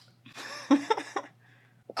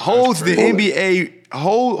 Holds the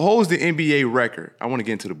NBA record. I want to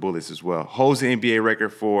get into the Bullets as well. Holds the NBA record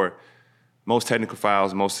for most technical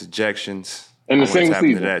fouls, most ejections. In the single season.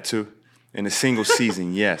 Into that too. In a single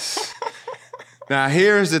season, yes. Now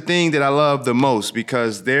here's the thing that I love the most,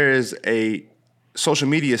 because there is a social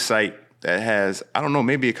media site that has, I don't know,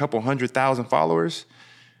 maybe a couple 100,000 followers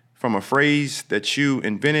from a phrase that you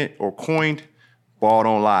invented or coined, ball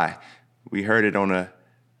don't lie. We heard it on a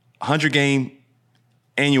 100-game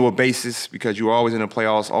annual basis because you were always in the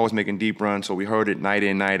playoffs, always making deep runs, so we heard it night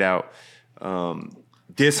in, night out.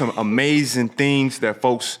 Did some amazing things that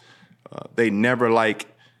folks, they never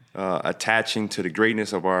attaching to the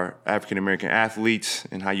greatness of our African-American athletes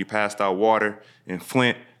and how you passed out water in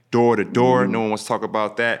Flint, door to door. No one wants to talk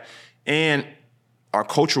about that. And our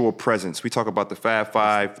cultural presence. We talk about the Fab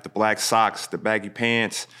Five, the black socks, the baggy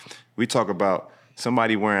pants. We talk about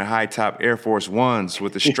somebody wearing high-top Air Force Ones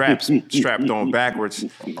with the straps strapped on backwards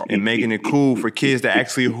and making it cool for kids to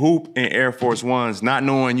actually hoop in Air Force Ones, not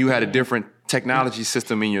knowing you had a different technology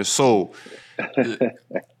system in your soul.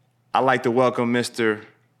 I'd like to welcome Mr.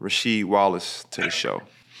 Rasheed Wallace to the show.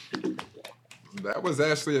 That was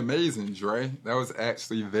actually amazing, Dre. That was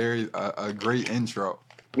actually a great intro.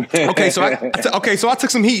 Okay, so I took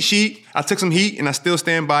some heat, Sheed. I took some heat, and I still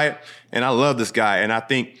stand by it. And I love this guy. And I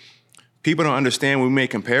think people don't understand when we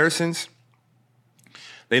make comparisons.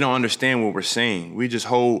 They don't understand what we're saying. We're just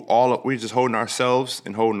holding ourselves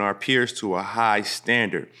and holding our peers to a high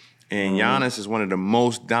standard. And Giannis is one of the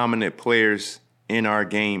most dominant players in our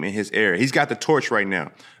game in his era. He's got the torch right now.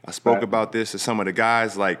 I spoke about this to some of the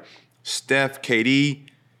guys like Steph, KD,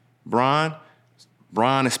 Bron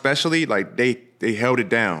especially. Like they held it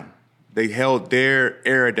down. They held their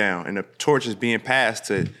era down, and the torch is being passed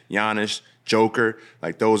to Giannis, Joker.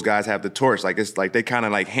 Like those guys have the torch. Like it's like they kind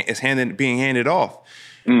of like it's being handed off.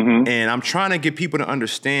 Mm-hmm. And I'm trying to get people to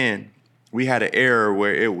understand we had an era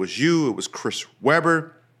where it was you, it was Chris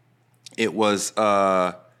Webber, it was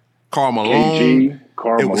Karl Malone,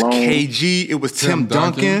 it was KG, it was Tim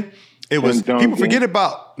Duncan. It was people forget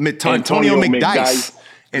about Antonio McDyess.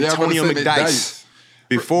 Antonio McDyess.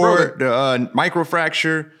 Before the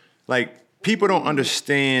microfracture, like people don't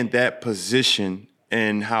understand that position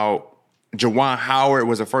and how Juwan Howard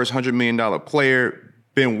was a first $100 million player.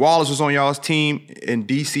 Ben Wallace was on y'all's team in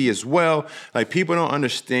DC as well. Like people don't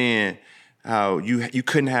understand how you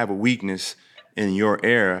couldn't have a weakness in your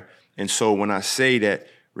era. And so when I say that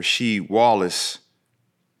Rasheed Wallace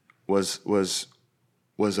was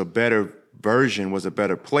a better version, was a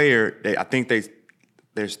better player, I think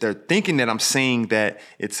they're thinking that I'm saying that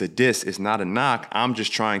it's a diss. It's not a knock. I'm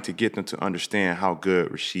just trying to get them to understand how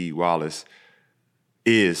good Rasheed Wallace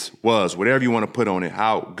was, whatever you want to put on it,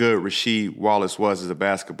 how good Rasheed Wallace was as a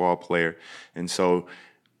basketball player. And so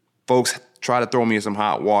folks try to throw me in some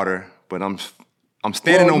hot water, but I'm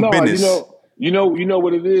standing on business. You know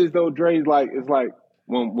what it is though, Dre. It's like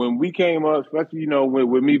when we came up, especially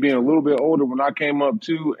with me being a little bit older, when I came up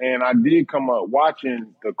too, and I did come up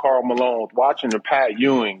watching the Karl Malones, watching the Pat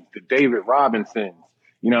Ewings, the David Robinsons.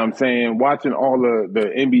 You know what I'm saying? Watching all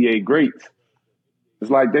the NBA greats.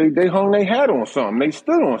 It's like they hung their hat on something. They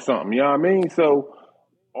stood on something. You know what I mean? So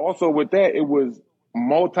also with that, it was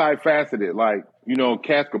multifaceted. Like,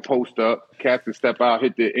 cats could post up, cats could step out,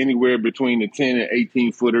 hit anywhere between the 10 and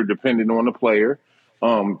 18 footer, depending on the player.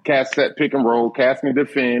 Cats set pick and roll, cats can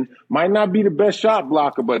defend. Might not be the best shot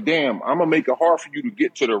blocker, but damn, I'm gonna make it hard for you to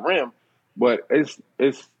get to the rim. But it's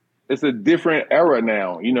a different era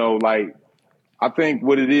now. Like I think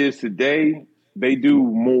what it is today, they do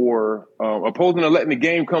more, opposing to letting the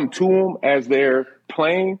game come to them as they're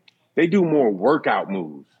playing, they do more workout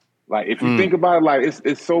moves. Like, if you think about it, like,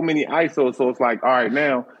 it's so many ISOs, so it's like, all right,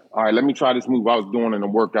 let me try this move I was doing in the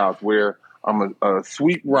workouts where I'm a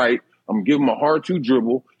sweep right, I'm going to give him a hard two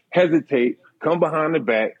dribble, hesitate, come behind the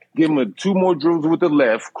back, give him 2 more dribbles with the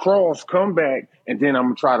left, cross, come back, and then I'm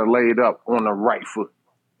going to try to lay it up on the right foot.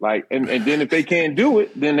 Like, and then if they can't do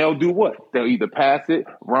it, then they'll do what? They'll either pass it,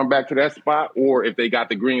 run back to that spot, or if they got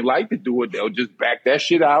the green light to do it, they'll just back that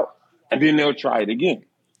shit out, and then they'll try it again.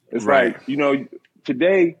 It's right. Like,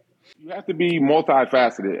 today you have to be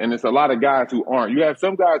multifaceted, and it's a lot of guys who aren't. You have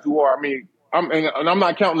some guys who are. I mean, I'm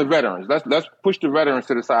not counting the veterans. Let's push the veterans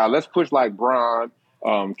to the side. Let's push like Bron,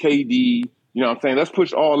 KD. You know what I'm saying? Let's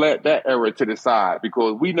push all that era to the side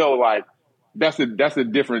because we know like that's a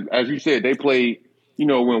different. As you said, they play.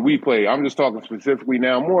 When we play, I'm just talking specifically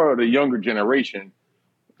now, more of the younger generation.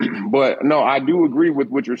 But no, I do agree with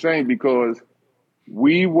what you're saying because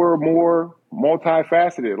we were more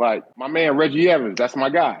multifaceted. Like my man Reggie Evans, that's my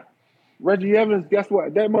guy. Reggie Evans, guess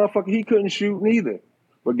what? That motherfucker, he couldn't shoot neither.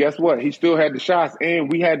 But guess what? He still had the shots,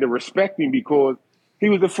 and we had to respect him because he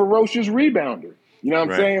was a ferocious rebounder. You know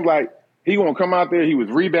what I'm saying? Like, he gonna come out there, he was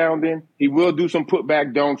rebounding. He will do some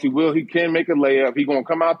putback dunks. He can make a layup. He gonna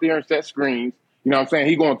come out there and set screens. You know what I'm saying?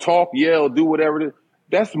 He gonna talk, yell, do whatever it is.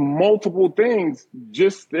 That's multiple things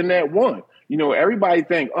just in that one. You know, everybody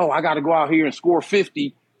think, oh, I got to go out here and score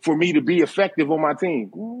 50 for me to be effective on my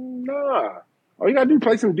team. Nah. All you got to do is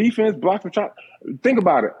play some defense, block some shot. Think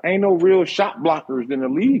about it. Ain't no real shot blockers in the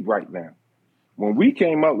league right now. When we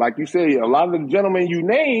came up, like you said, a lot of the gentlemen you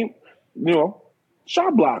named, you know,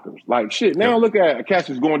 shot blockers. Like, shit, now look at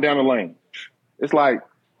Cassius going down the lane. It's like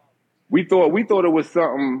we thought it was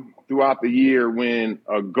something throughout the year when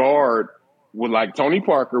a guard with like Tony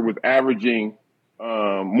Parker was averaging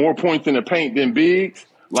more points in the paint than bigs.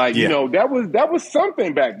 Like, you know, that was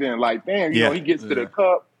something back then. Like, damn, you know, he gets to the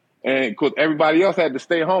cup, and because everybody else had to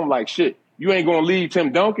stay home. Like, shit, you ain't gonna leave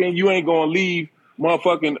Tim Duncan, you ain't gonna leave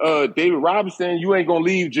motherfucking David Robinson, you ain't gonna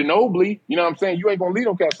leave Ginobili. You know what I'm saying? You ain't gonna leave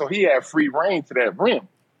them cats. So he had free reign to that rim.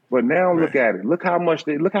 But now look at it. Look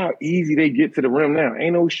how easy they get to the rim now.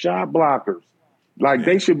 Ain't no shot blockers. Like,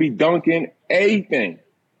 they should be dunking anything.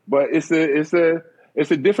 But it's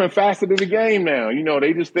a different facet of the game now. You know,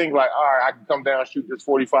 they just think like, all right, I can come down and shoot this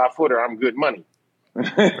 45-footer. I'm good money.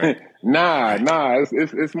 Nah,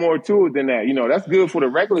 it's more to it than that. You know, that's good for the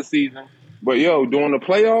regular season. But, yo, during the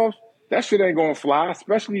playoffs, that shit ain't going to fly,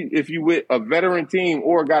 especially if you with a veteran team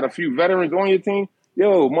or got a few veterans on your team.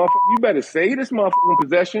 Yo, motherfucker, you better save this motherfucking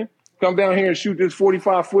possession. Come down here and shoot this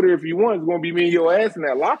 45-footer if you want. It's going to be me and your ass in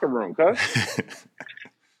that locker room, cuz.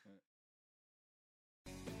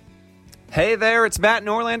 Hey there, it's Matt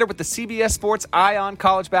Norlander with the CBS Sports Eye on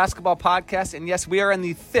College Basketball Podcast. And yes, we are in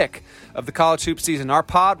the thick of the college hoop season. Our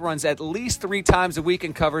pod runs at least 3 times a week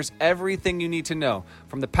and covers everything you need to know.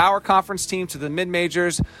 From the power conference team to the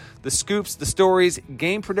mid-majors, the scoops, the stories,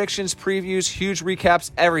 game predictions, previews, huge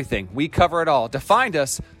recaps, everything. We cover it all. To find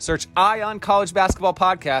us, search Eye on College Basketball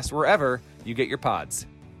Podcast wherever you get your pods.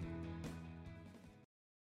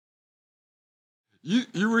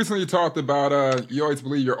 You recently talked about you always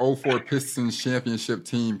believe your 04 Pistons championship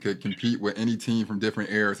team could compete with any team from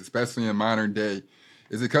different eras, especially in modern day.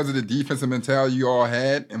 Is it because of the defensive mentality you all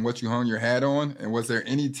had and what you hung your hat on? And was there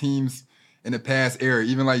any teams in the past era,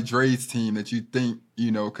 even like Dre's team, that you think,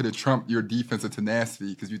 you know, could have trumped your defensive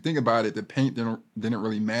tenacity? Because you think about it, the paint didn't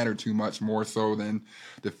really matter too much, more so than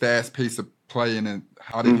the fast pace of play and then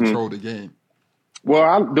how they control the game.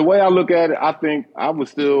 Well, the way I look at it, I think I would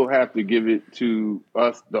still have to give it to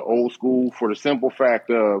us, the old school, for the simple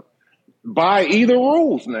fact of by either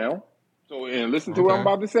rules now. So, and listen to what I'm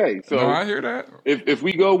about to say. So, no, I hear that. If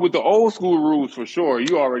we go with the old school rules, for sure,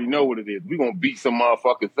 you already know what it is. We're going to beat some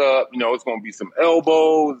motherfuckers up. You know, it's going to be some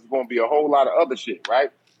elbows. It's going to be a whole lot of other shit,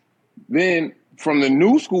 right? Then from the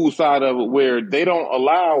new school side of it, where they don't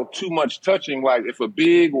allow too much touching, like if a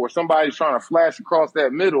big or somebody's trying to flash across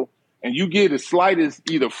that middle, and you get as slight as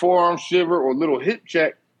either forearm shiver or little hip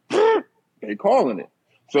check, they calling it.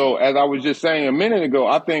 So as I was just saying a minute ago,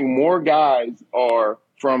 I think more guys are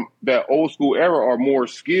from that old school era are more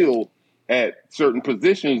skilled at certain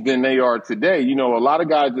positions than they are today. You know, a lot of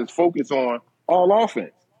guys just focus on all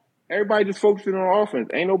offense. Everybody just focusing on offense.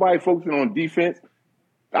 Ain't nobody focusing on defense.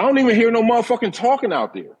 I don't even hear no motherfucking talking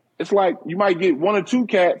out there. It's like you might get 1 or 2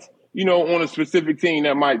 cats, you know, on a specific team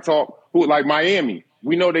that might talk, who like Miami.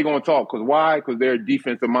 We know they're going to talk. Because why? Because they're a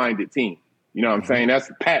defensive-minded team. You know what I'm saying? That's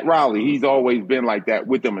Pat Riley. He's always been like that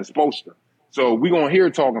with them and Spoelstra. So we're going to hear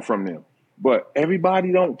talking from them. But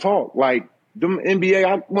everybody don't talk. Like, them NBA,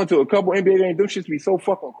 I went to a couple NBA games. Them shits be so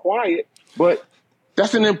fucking quiet. But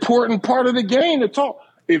that's an important part of the game to talk.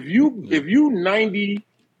 If you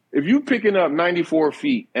picking up 94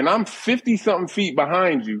 feet and I'm 50-something feet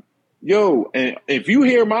behind you, yo, and if you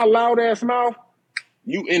hear my loud-ass mouth,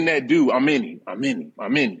 you in that dude. I'm in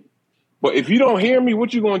him. But if you don't hear me,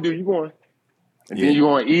 what you going to do? You going, and then you're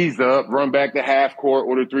going to ease up, run back to half court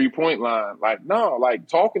or the 3-point line. Like, no, like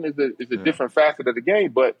talking is a different facet of the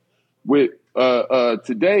game. But with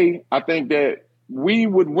today, I think that we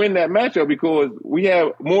would win that matchup because we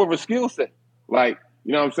have more of a skill set. Like,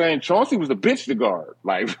 you know what I'm saying? Chauncey was a bitch to guard.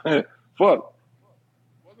 Like, fuck.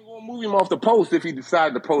 Move him off the post if he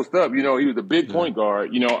decided to post up. You know, he was a big point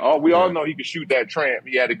guard. You know, we all know he could shoot that tramp.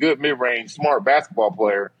 He had a good mid-range, smart basketball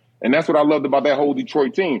player. And that's what I loved about that whole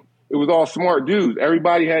Detroit team. It was all smart dudes.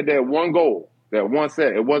 Everybody had that one goal, that one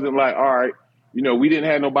set. It wasn't like, all right, you know, we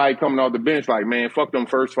didn't have nobody coming off the bench like, man, fuck them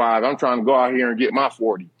first 5. I'm trying to go out here and get my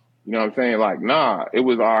 40. You know what I'm saying? Like, nah, it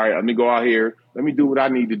was, all right, let me go out here. Let me do what I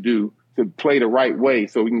need to do. to play the right way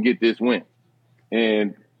so we can get this win.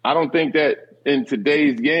 And I don't think that in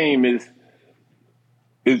today's game it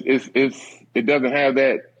doesn't have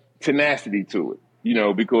that tenacity to it, you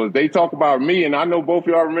know, because they talk about me, and I know both of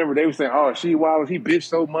y'all remember they were saying, "Oh, Rasheed Wallace, he bitched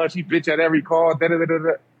so much, he bitch at every call." Da, da, da, da,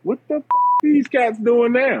 da. What the f- these cats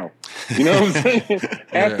doing now? You know what I'm saying?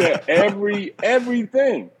 After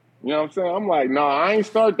everything. You know what I'm saying? I'm like, nah, I ain't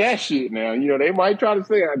start that shit now. You know, they might try to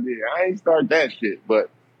say I did. I ain't start that shit.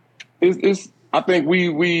 But it's I think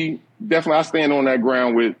we definitely, I stand on that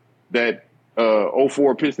ground with that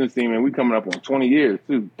 04 Pistons team, and we coming up on 20 years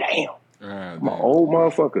too. Damn. I'm an old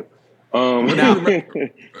motherfucker.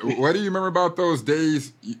 What do you remember about those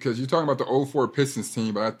days? Because you're talking about the 04 Pistons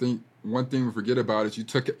team, but I think one thing we forget about is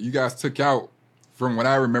you guys took out, from what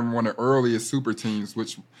I remember, one of the earliest super teams,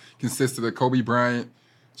 which consisted of Kobe Bryant,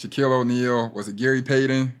 Shaquille O'Neal, was it Gary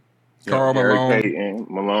Payton, Karl Malone? Gary Payton,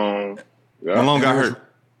 Malone. Yeah. Malone got hurt.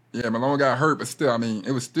 Yeah, Malone got hurt, but still, I mean,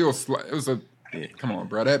 it was still come on,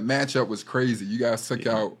 bro. That matchup was crazy. You guys took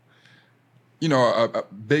out, you know, a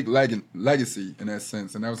big legacy in that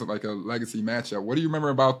sense, and that was like a legacy matchup. What do you remember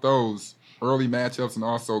about those early matchups, and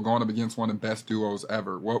also going up against one of the best duos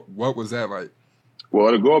ever? What was that like?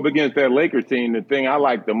 Well, to go up against that Lakers team, the thing I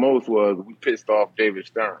liked the most was we pissed off David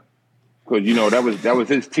Stern, because you know that was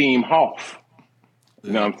his team Hoff.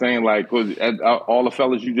 You know what I'm saying? Like, cause all the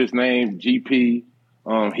fellas you just named, GP,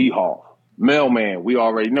 he Hoff. Mailman, we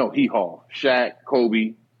already know he Hoff. Shaq,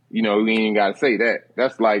 Kobe, you know, we ain't got to say that.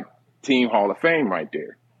 That's like Team Hall of Fame right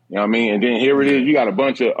there. You know what I mean? And then here it is, you got a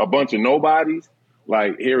bunch of nobodies.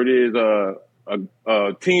 Like here it is,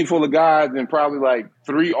 a team full of guys and probably like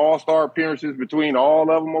 3 all-star appearances between all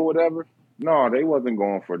of them or whatever. No, they wasn't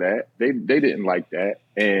going for that. They didn't like that.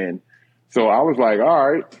 And so I was like,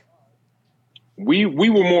 all right, we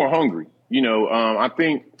were more hungry. You know, I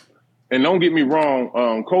think, and don't get me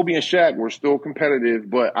wrong, Kobe and Shaq were still competitive,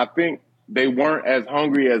 but I think they weren't as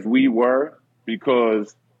hungry as we were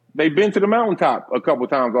because they've been to the mountaintop a couple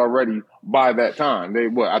times already by that time.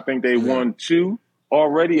 I think they won 2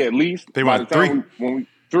 already at least. They won 3.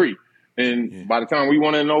 3. And by the time we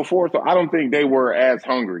won in 04, so I don't think they were as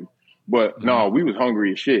hungry. But no, we was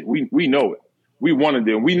hungry as shit. We know it. We wanted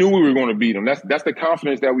them. We knew we were going to beat them. That's the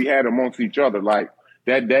confidence that we had amongst each other. Like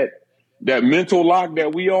that mental lock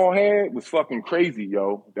that we all had was fucking crazy,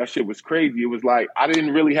 yo. That shit was crazy. It was like I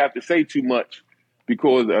didn't really have to say too much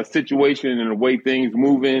because a situation and the way things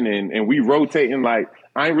moving and we rotating, like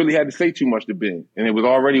I ain't really had to say too much to Ben. And it was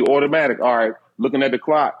already automatic. All right, looking at the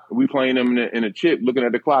clock, we playing them in a chip, looking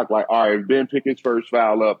at the clock, like, all right, if Ben pick his first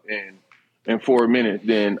foul up in 4 minutes,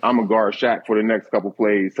 then I'm going to guard Shaq for the next couple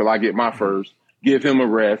plays till I get my first, give him a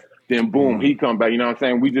rest, then boom, he come back. You know what I'm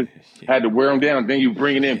saying? We just had to wear him down. Then you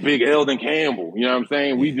bringing in big Eldon Campbell. You know what I'm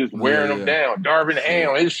saying? We just wearing them down. Darvin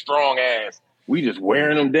Ham, his strong ass. We just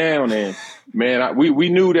wearing them down. And, man, we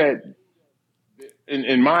knew that,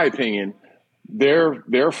 in my opinion,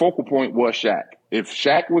 their focal point was Shaq. If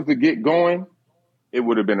Shaq was to get going, it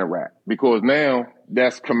would have been a wrap. Because now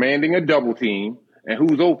that's commanding a double team. And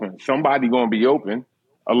who's open? Somebody going to be open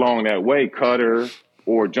along that way, cutter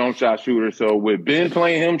or jump shot shooter. So with Ben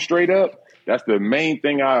playing him straight up, that's the main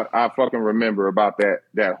thing I fucking remember about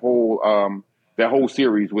that whole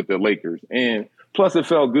series with the Lakers. And plus it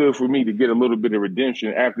felt good for me to get a little bit of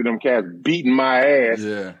redemption after them cats beating my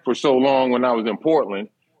ass for so long when I was in Portland.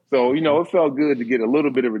 So, you know, it felt good to get a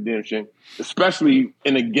little bit of redemption, especially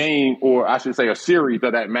in a game, or I should say a series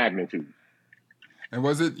of that magnitude. And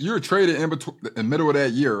was it, you were traded in the middle of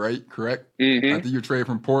that year, right? Correct? Mm-hmm. I think you were traded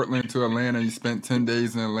from Portland to Atlanta. You spent 10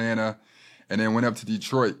 days in Atlanta and then went up to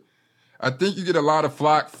Detroit. I think you get a lot of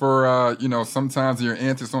flack for, sometimes your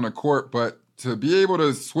antics on the court, but to be able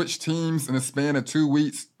to switch teams in a span of 2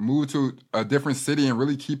 weeks, move to a different city and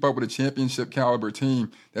really keep up with a championship caliber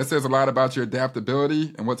team, that says a lot about your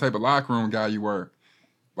adaptability and what type of locker room guy you were.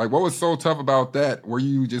 Like, what was so tough about that? Were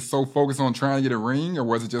you just so focused on trying to get a ring, or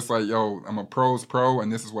was it just like, yo, I'm a pro's pro,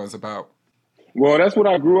 and this is what it's about? Well, that's what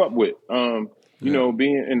I grew up with. You know,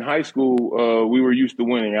 being in high school, we were used to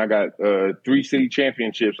winning. I got 3 city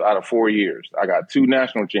championships out of 4 years. I got 2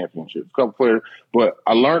 national championships, a couple players. But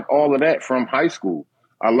I learned all of that from high school.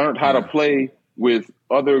 I learned how to play with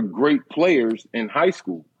other great players in high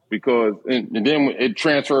school because, and then it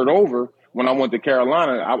transferred over when I went to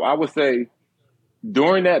Carolina. I would say,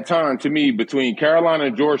 during that time, to me, between Carolina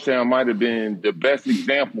and Georgetown might have been the best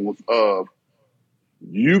examples of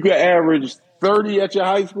you could average 30 at your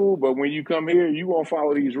high school, but when you come here, you won't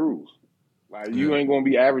follow these rules. Like, you ain't going to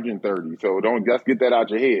be averaging 30. So don't just get that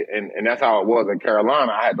out your head. And that's how it was in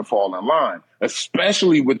Carolina. I had to fall in line,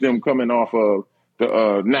 especially with them coming off of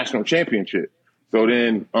the national championship. So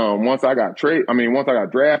then once I got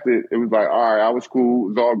drafted, it was like, all right, I was cool. It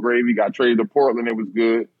was all gravy. Got traded to Portland. It was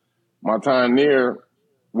good. My time there,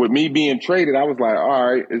 with me being traded, I was like, all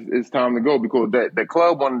right, it's time to go because the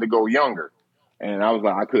club wanted to go younger. And I was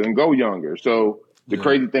like, I couldn't go younger. So the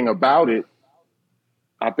crazy thing about it,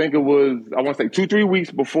 I think it was, I want to say 2-3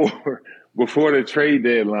 weeks before the trade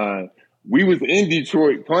deadline, we was in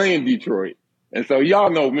Detroit playing Detroit. And so y'all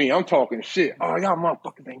know me, I'm talking shit. Oh, y'all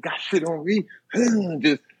motherfuckers ain't got shit on me.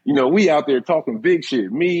 Just, we out there talking big shit.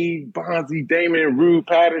 Me, Bonzi, Damon, Rue,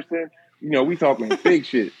 Patterson, we talking big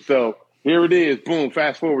shit. So here it is, boom,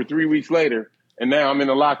 fast forward 3 weeks later. And now I'm in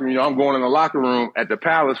the locker room, I'm going in the locker room at the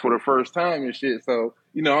Palace for the first time and shit. So,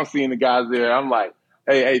 I'm seeing the guys there. I'm like,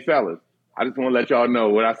 hey, fellas, I just want to let y'all know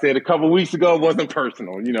what I said a couple weeks ago wasn't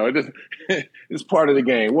personal. It's part of the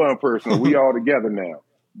game. It wasn't personal. We all together now.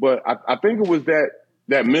 But I think it was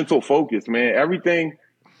that mental focus, man. Everything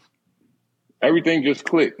just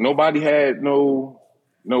clicked. Nobody had no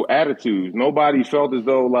attitudes. Nobody felt as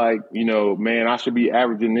though man, I should be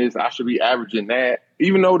averaging this. I should be averaging that.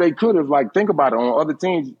 Even though they could have, think about it. On other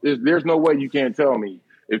teams, there's no way you can't tell me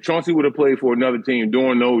if Chauncey would have played for another team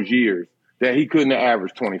during those years that he couldn't have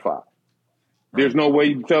averaged 25. There's no way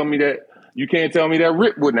you can't tell me that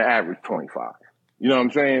Rip wouldn't have averaged 25. You know what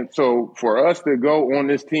I'm saying? So for us to go on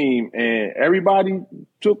this team and everybody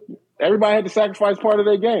had to sacrifice part of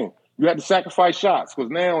their game. You had to sacrifice shots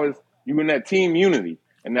because now you in that team unity.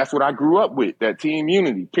 And that's what I grew up with, that team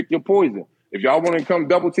unity. Pick your poison. If y'all want to come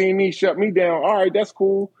double team me, shut me down, all right, that's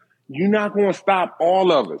cool. You're not going to stop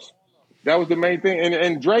all of us. That was the main thing.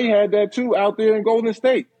 And Dre had that too out there in Golden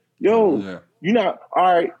State. You're not, all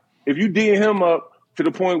right, if you D him up, to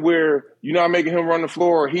the point where you're not making him run the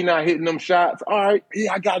floor or he not hitting them shots. All right,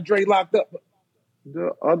 I got Dre locked up.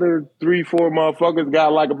 The other 3-4 motherfuckers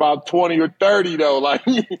got about 20 or 30 though.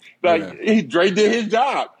 Dre did his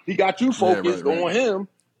job. He got you focused on him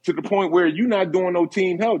to the point where you're not doing no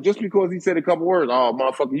team help just because he said a couple words. Oh,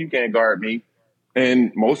 motherfucker, you can't guard me.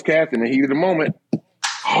 And most cats in the heat of the moment,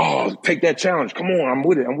 take that challenge. Come on, I'm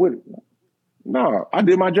with it. No, I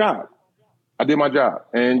did my job.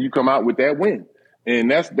 And you come out with that win.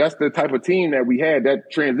 And that's the type of team that we had,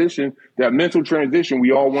 that transition, that mental transition.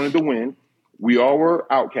 We all wanted to win. We all were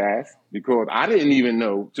outcasts because I didn't even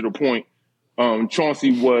know to the point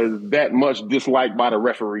Chauncey was that much disliked by the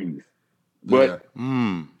referees. But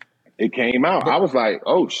it came out. I was like,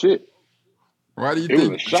 oh, shit. Why do you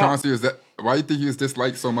think Chauncey was that? Why do you think he was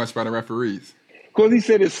disliked so much by the referees? Because he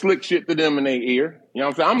said it's slick shit to them in their ear. You know what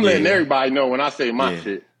I'm saying? I'm letting everybody know when I say my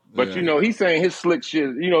shit. But, he's saying his slick shit.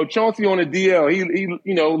 Chauncey on the DL, he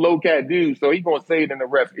low cat dude, so he going to say it in the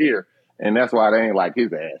ref ear. And that's why they ain't like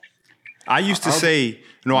his ass. I used to say,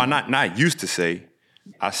 not used to say,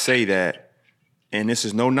 I say that, and this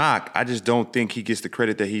is no knock, I just don't think he gets the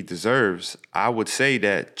credit that he deserves. I would say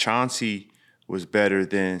that Chauncey was better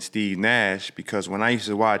than Steve Nash because when I used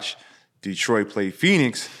to watch Detroit play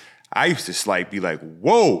Phoenix, I used to be like,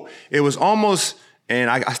 whoa. It was almost,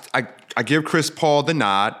 and I give Chris Paul the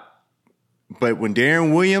nod, but when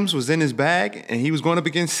Darren Williams was in his bag and he was going up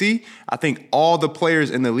against C, I think all the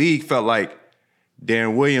players in the league felt like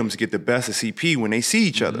Darren Williams get the best of CP when they see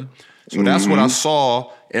each other. So that's what I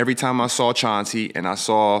saw every time I saw Chauncey and I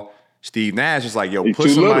saw Steve Nash. It's like, yo, He's put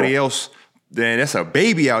somebody else, then that's a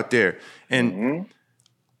baby out there. And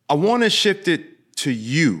I want to shift it to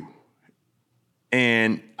you.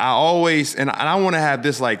 And I want to have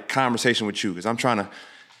this conversation with you because I'm trying to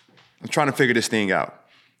figure this thing out.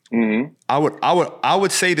 I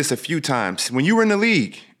would say this a few times when you were in the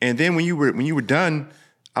league, and then when you were done,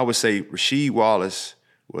 I would say Rasheed Wallace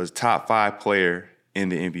was top 5 player in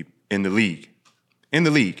the league,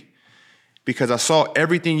 because I saw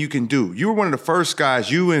everything you can do. You were one of the first guys.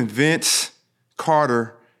 You and Vince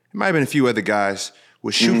Carter, it might have been a few other guys,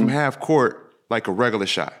 would shoot from half court like a regular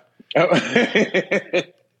shot, and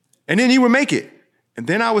then you would make it. And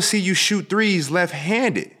then I would see you shoot threes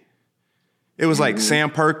left-handed. It was like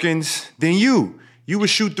Sam Perkins. Then you would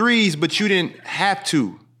shoot threes, but you didn't have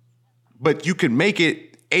to. But you could make it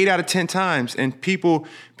 8 out of 10 times, and people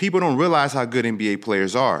don't realize how good NBA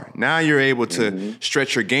players are. Now you're able to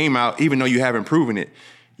stretch your game out, even though you haven't proven it.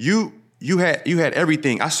 You had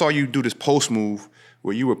everything. I saw you do this post move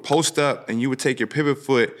where you would post up and you would take your pivot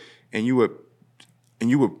foot and you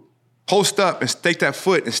would post up and stake that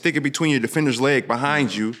foot and stick it between your defender's leg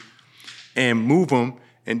behind you and move them.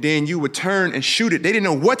 And then you would turn and shoot it. They didn't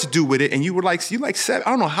know what to do with it. And you were like 7. I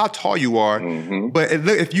don't know how tall you are, but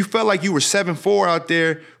if you felt like you were 7'4" out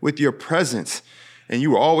there with your presence and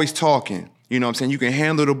you were always talking, you know what I'm saying? You can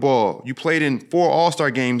handle the ball. You played in 4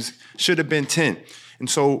 All-Star games, should have been 10. And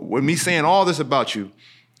so with me saying all this about you,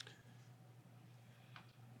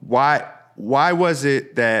 why was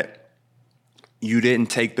it that you didn't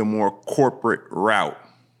take the more corporate route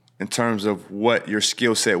in terms of what your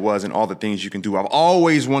skill set was and all the things you can do? I've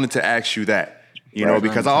always wanted to ask you that, you know,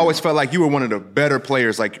 because I always felt like you were one of the better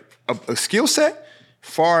players, like a skill set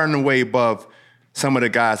far and away above some of the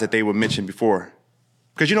guys that they would mention before.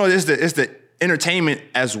 Because, you know, it's the entertainment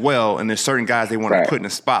as well, and there's certain guys they want to put in the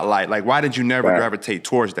spotlight. Like, why did you never gravitate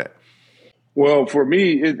towards that? Well, for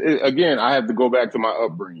me, again, I have to go back to my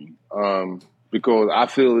upbringing because I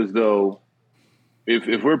feel as though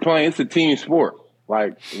if we're playing, it's a team sport.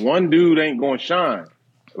 Like, one dude ain't going to shine.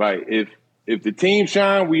 Like, if the team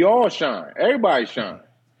shine, we all shine. Everybody shine.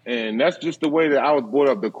 And that's just the way that I was brought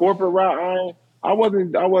up. The corporate route, I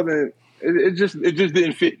wasn't. It just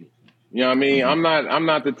didn't fit me. You know what I mean? I'm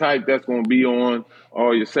not the type that's going to be on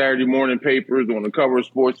all your Saturday morning papers, on the cover of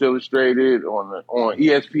Sports Illustrated, on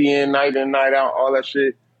ESPN night in, night out, all that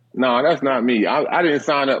shit. No, that's not me. I didn't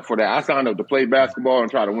sign up for that. I signed up to play basketball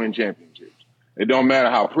and try to win championships. It don't matter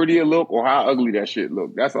how pretty it look or how ugly that shit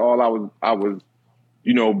look. That's all I was,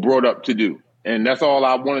 you know, brought up to do. And that's all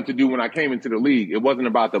I wanted to do when I came into the league. It wasn't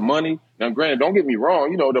about the money. Now, granted, don't get me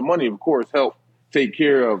wrong. You know, the money, of course, helped take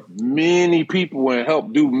care of many people and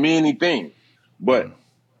help do many things. But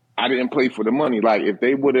I didn't play for the money. Like, if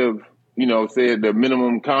they would have, you know, said the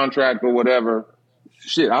minimum contract or whatever,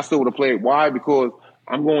 shit, I still would have played. Why? Because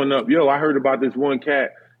I'm going up. Yo, I heard about this one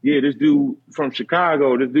cat. Yeah, this dude from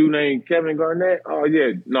Chicago, this dude named Kevin Garnett. Oh,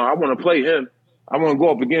 yeah. No, I want to play him. I want to go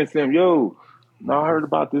up against him. Yo, no, I heard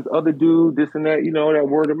about this other dude, this and that, you know, that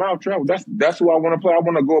word of mouth travel. That's who I want to play. I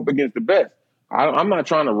want to go up against the best. I'm not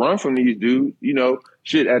trying to run from these dudes. You know,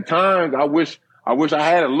 shit, at times I wish I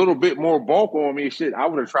had a little bit more bulk on me. Shit, I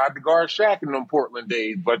would have tried to guard Shaq in them Portland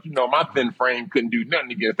days. But, you know, my thin frame couldn't do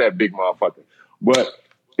nothing against that big motherfucker. But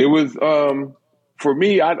it was, for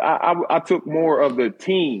me, I took more of the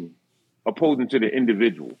team opposing to the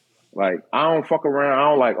individual. Like, I don't fuck around. I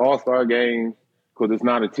don't like all-star games because it's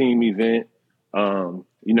not a team event. You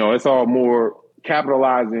know, it's all more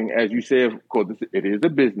capitalizing, as you said, because it is a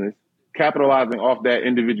business, capitalizing off that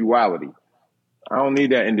individuality. I don't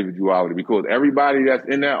need that individuality because everybody that's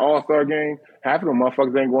in that all-star game, half of them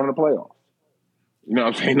motherfuckers ain't going to the playoffs. You know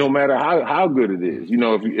what I'm saying? No matter how good it is. You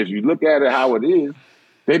know, if you look at it how it is,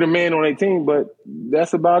 they the man on their team, but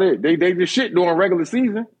that's about it. They just shit during regular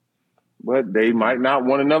season, but they might not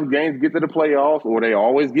win enough games to get to the playoffs, or they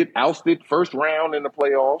always get ousted first round in the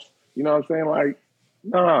playoffs. You know what I'm saying? Like,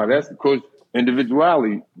 nah, that's because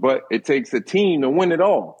individuality, but it takes a team to win it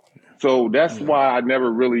all. So that's why I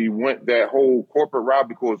never really went that whole corporate route,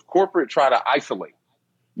 because corporate try to isolate.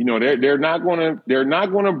 You know, they're not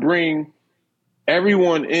gonna bring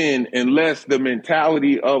everyone in unless the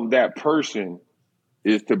mentality of that person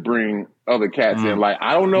is to bring other cats in. Like,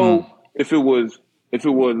 I don't know if it was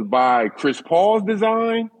by Chris Paul's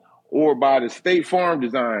design or by the State Farm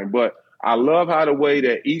design, but I love how the way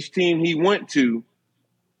that each team he went to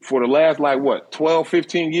for the last, 12,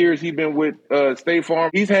 15 years he's been with State Farm,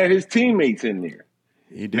 he's had his teammates in there.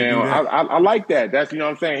 He did do that. I like that. That's, you know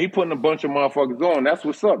what I'm saying? He putting a bunch of motherfuckers on. That's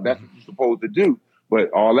what's up. That's what you're supposed to do.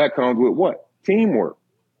 But all that comes with what? Teamwork.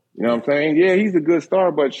 You know what I'm saying? Yeah, he's a good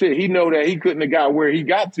star, but shit, he know that he couldn't have got where he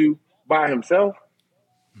got to by himself.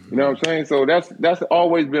 You know what I'm saying? So that's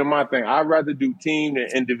always been my thing. I'd rather do team than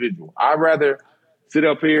individual. I'd rather sit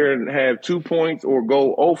up here and have 2 points or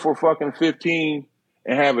go 0 for fucking 15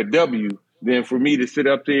 and have a W than for me to sit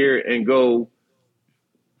up there and go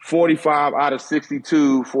 45 out of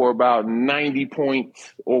 62 for about 90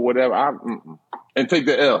 points or whatever, and take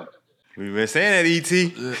the L. We've been saying that,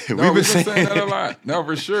 E.T. We've been saying that a lot. No,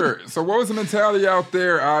 for sure. So what was the mentality out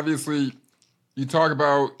there? Obviously, you talk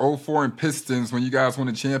about 04 and Pistons when you guys won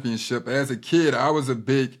the championship. As a kid, I was a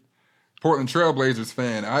big Portland Trailblazers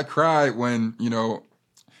fan. I cried when, you know,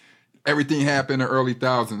 everything happened in the early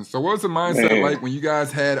thousands. So what was the mindset like when you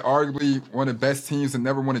guys had arguably one of the best teams that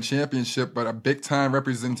never won a championship, but a big-time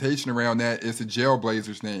representation around that is the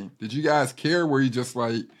Jailblazers name? Did you guys care? Were you just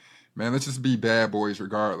like, man, let's just be bad boys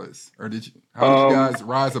regardless? Or how did you guys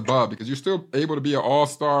rise above? Because you're still able to be an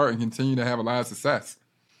all-star and continue to have a lot of success.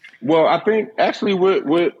 Well, I think actually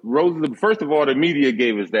with Rose, first of all, the media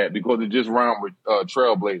gave us that because it just rhymed with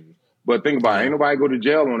Trailblazers. But think about it, ain't nobody go to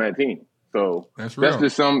jail on that team. So that's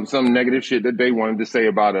just some negative shit that they wanted to say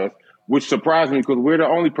about us, which surprised me because we're the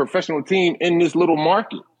only professional team in this little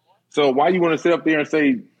market. So why you want to sit up there and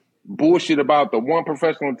say bullshit about the one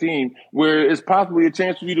professional team where it's possibly a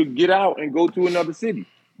chance for you to get out and go to another city?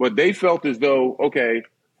 But they felt as though, okay,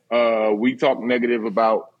 we talked negative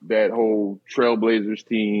about that whole Trailblazers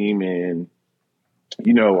team, and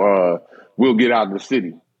we'll get out of the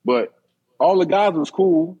city. But all the guys was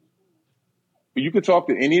cool. You could talk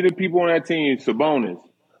to any of the people on that team, Sabonis,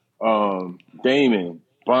 Damon,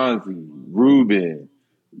 Bonzi, Ruben,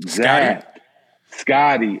 Zach,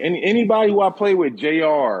 Scotty, anybody who I played with,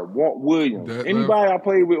 JR, Walt Williams, anybody I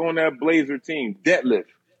played with on that Blazer team, Detlef,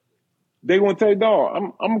 they gonna tell you,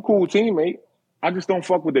 dog, I'm a cool teammate. I just don't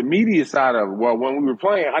fuck with the media side of it. Well, when we were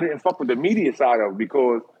playing, I didn't fuck with the media side of it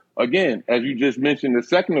because, again, as you just mentioned a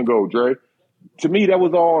second ago, Dre, to me, that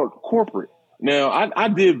was all corporate. Now, I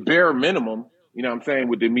did bare minimum, you know what I'm saying,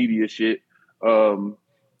 with the media shit.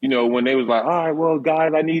 When they was like, all right, well,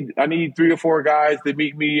 guys, I need 3 or 4 guys to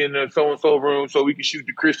meet me in the so-and-so room so we can shoot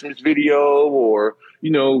the Christmas video or,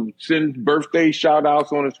 send birthday shout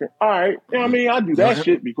outs on the screen. All right. You know what I mean? I do that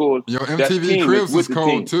shit because MTV Cribs was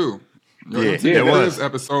cold too. Yeah, MTV Cribs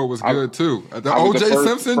episode was good too. The OJ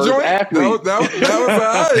Simpson joint, that was all right.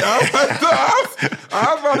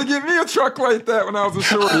 I was about to get me a truck like that when I was a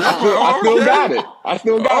shorty. I still got it.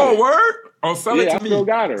 Oh, word? Oh, sell it to me. I still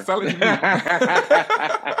got her. Sell it to me.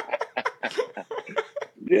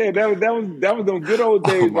 Yeah, that was them good old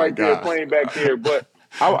days there playing back there. But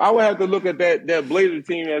I would have to look at that Blazer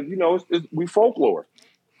team as, we folklore.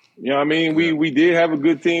 You know what I mean? Yeah. We did have a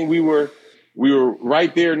good team. We were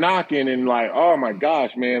right there knocking and like, oh my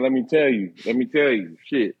gosh, man, let me tell you,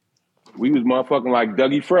 shit. We was motherfucking like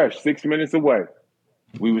Dougie Fresh, 6 minutes away.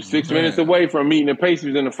 We were 6 minutes away from meeting the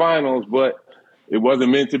Pacers in the finals, but it wasn't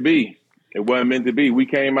meant to be. We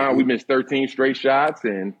came out, we missed 13 straight shots,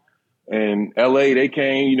 and LA, they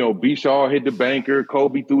came, Bishaw hit the banker,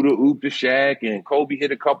 Kobe threw the oop to Shaq, and Kobe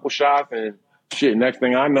hit a couple shots, and shit, next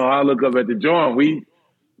thing I know, I look up at the joint,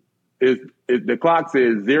 the clock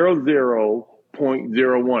says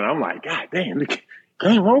 00.01. I'm like, God damn, game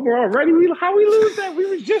over already? How we lose that? We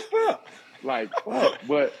was just up. Like, fuck.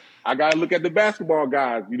 But I got to look at the basketball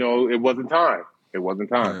guys. It wasn't time.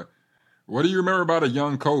 Yeah. What do you remember about a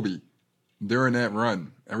young Kobe during that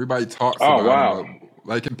run? Everybody talks about him.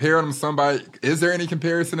 Like, comparing him to somebody, is there any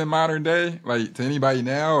comparison in modern day, like, to anybody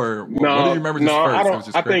now? Or what do you remember just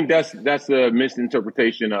first? I think that's a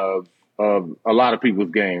misinterpretation of a lot of people's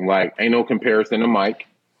game. Like, ain't no comparison to Mike.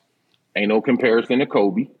 Ain't no comparison to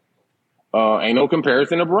Kobe. Ain't no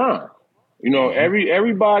comparison to Bron.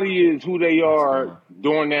 Everybody is who they are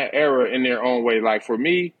during that era in their own way. Like, for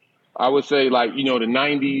me, I would say, like, the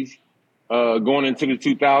 90s, going into the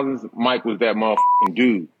 2000s, Mike was that motherfucking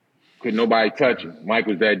dude. Could nobody touch him. Mike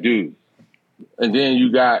was that dude. And then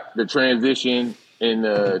you got the transition in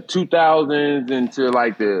the 2000s into,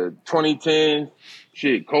 like, the 2010s.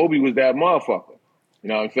 Shit, Kobe was that motherfucker. You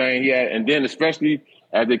know what I'm saying? And then especially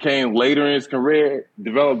as it came later in his career,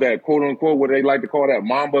 developed that quote unquote, what they like to call that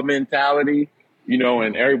Mamba mentality,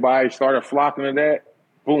 and everybody started flocking to that.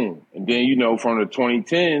 Boom. And then, from the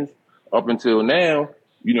 2010s up until now,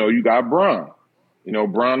 you got Bron.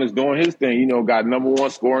 Bron is doing his thing, got number 1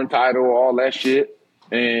 scoring title, all that shit.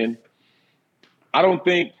 And I don't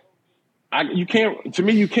think you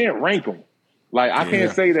can't rank them. Like, I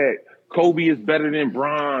can't say that Kobe is better than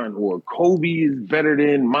Bron, or Kobe is better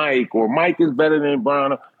than Mike, or Mike is better than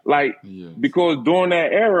Bron. Because during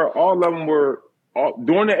that era, during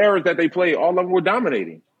the eras that they played, all of them were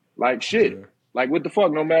dominating. Like, shit. Yeah. Like, what the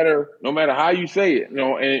fuck? No matter how you say it,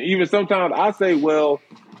 and even sometimes I say, well,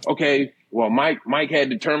 okay, well, Mike had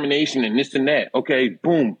determination and this and that. Okay,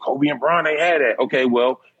 boom, Kobe and Bron, they had that. Okay,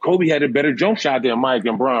 well, Kobe had a better jump shot than Mike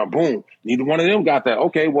and Bron. Boom, neither one of them got that.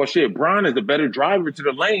 Okay, well, shit, Bron is a better driver to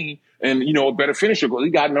the lane and, a better finisher because he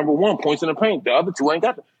got number 1 points in the paint. The other two ain't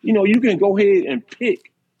got that. You can go ahead and pick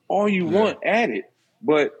all you want at it,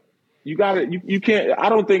 but you can't. I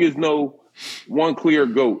don't think it's no one clear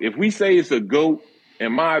GOAT. If we say it's a GOAT,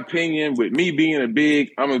 in my opinion, with me being a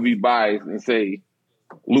big, I'm going to be biased and say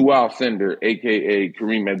Lou Alcindor, a.k.a.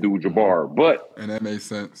 Kareem Abdul-Jabbar. And that makes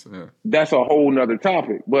sense, yeah. That's a whole nother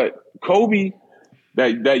topic. But Kobe,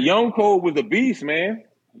 that young Kobe was a beast, man.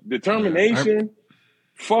 Determination.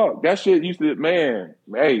 Fuck, that shit used to, man.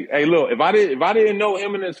 Hey, look, if I didn't know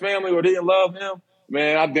him and his family or didn't love him,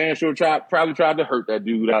 man, I damn sure probably tried to hurt that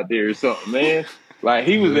dude out there or something, man. Like,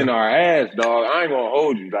 he was in our ass, dog. I ain't gonna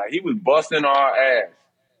hold you. Like, he was busting our ass.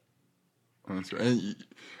 That's right. And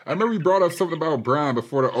I remember you brought up something about Bron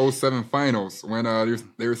before the 07 finals when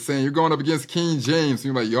they were saying you're going up against King James.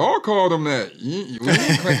 You're like, y'all called him that. You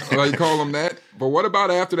call him that. But what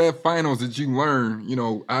about after that finals did you learn?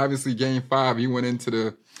 Obviously game 5, you went into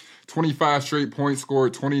the 25 straight points,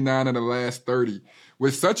 scored 29 of the last 30.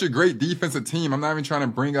 With such a great defensive team, I'm not even trying to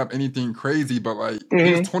bring up anything crazy, but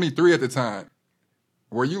he was 23 at the time.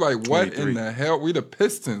 Were you like, what 23. In the hell? We the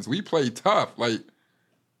Pistons. We play tough. Like,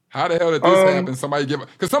 How the hell did this happen?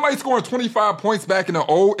 Because somebody scoring 25 points back in the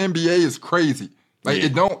old NBA is crazy. Like,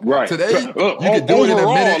 it don't, today, you could do it in a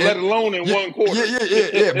minute. Let alone in one quarter.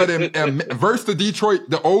 Yeah. But versus the Detroit,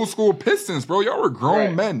 the old school Pistons, bro, y'all were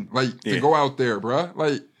grown men, to go out there, bro.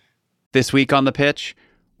 Like, this week on The Pitch,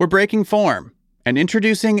 we're breaking form and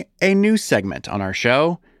introducing a new segment on our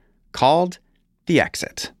show called The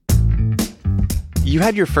Exit. You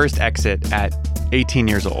had your first exit at 18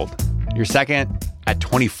 years old, your second at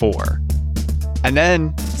 24. And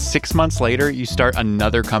then 6 months later, you start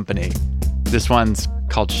another company. This one's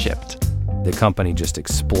called Shipt. The company just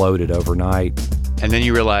exploded overnight. And then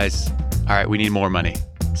you realize, all right, we need more money.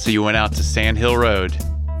 So you went out to Sand Hill Road.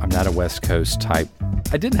 I'm not a West Coast type.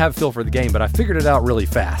 I didn't have a feel for the game, but I figured it out really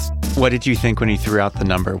fast. What did you think when you threw out the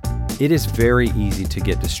number? It is very easy to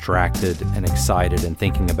get distracted and excited and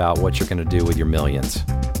thinking about what you're going to do with your millions.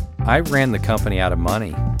 I ran the company out of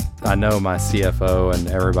money. I know my CFO and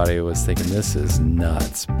everybody was thinking, this is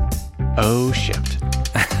nuts. Oh, Shipt.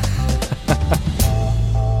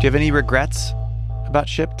 Do you have any regrets about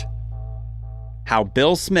Shipt? How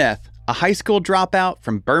Bill Smith, a high school dropout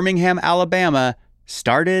from Birmingham, Alabama,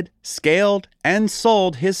 started, scaled, and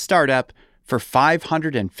sold his startup for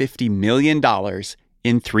 $550 million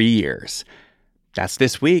in 3 years. That's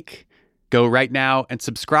this week. Go right now and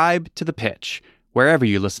subscribe to The Pitch, wherever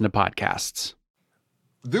you listen to podcasts.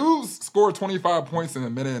 Dudes scored 25 points in a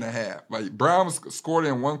minute and a half. Like, Brown scored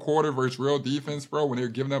in one quarter versus real defense, bro, when they were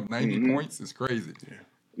giving up 90 points. It's crazy.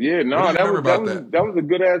 Yeah, no, that was a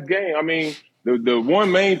good ass game. I mean, the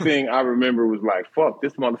one main thing I remember was like, fuck,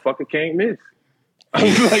 this motherfucker can't miss. I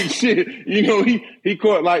was like, shit, he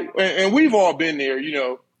caught and we've all been there,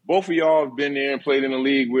 both of y'all have been there and played in a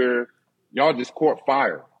league where y'all just caught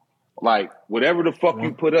fire. Like, whatever the fuck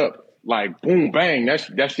you put up, like, boom, bang,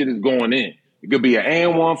 that shit is going in. It could be an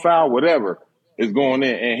and one foul, whatever is going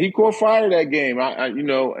in. And he caught fire that game.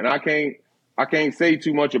 And I can't say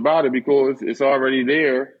too much about it because it's already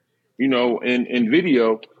there, in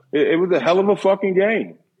video. It was a hell of a fucking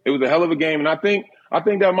game. It was a hell of a game. And I think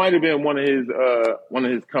that might have been one of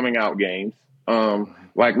his coming out games.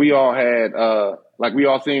 Like we all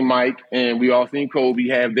seen Mike and we all seen Kobe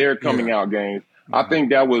have their coming out games. I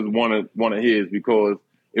think that was one of his because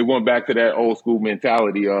it went back to that old school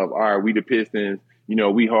mentality of, all right, we the Pistons,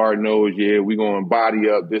 we hard nosed, we going to body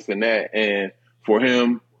up this and that. And for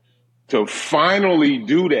him to finally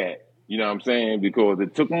do that, you know what I'm saying? Because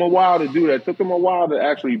it took him a while to do that. It took him a while to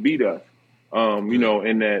actually beat us, in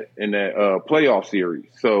that playoff series.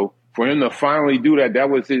 So for him to finally do that, that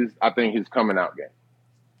was his coming out game.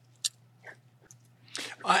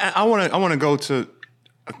 I want to go to,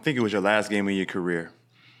 I think it was your last game of your career.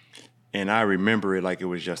 And I remember it like it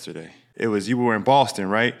was yesterday. You were in Boston,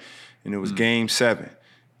 right? And it was Game 7.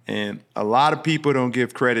 And a lot of people don't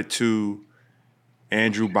give credit to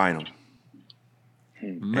Andrew Bynum.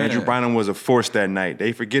 Andrew Bynum was a force that night.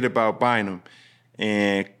 They forget about Bynum.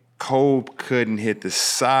 And Cole couldn't hit the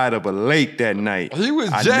side of a lake that night. He was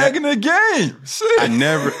jagging the game. Shit. I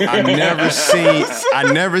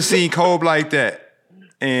never seen Cole like that.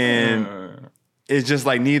 And it's just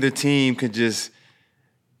like neither team could just,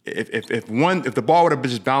 if the ball would have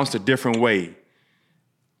just bounced a different way,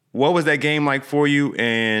 what was that game like for you?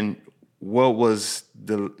 And what was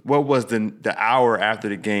the hour after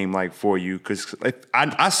the game like for you? Because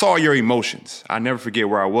I saw your emotions. I never forget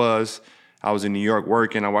where I was. I was in New York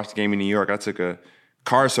working. I watched the game in New York. I took a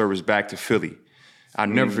car service back to Philly. I'll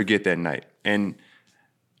never forget that night. And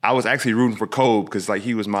I was actually rooting for Kobe because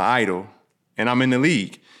he was my idol, and I'm in the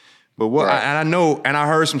league. But I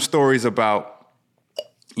heard some stories about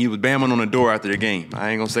you was bamming on the door after the game. I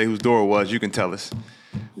ain't gonna say whose door it was. You can tell us.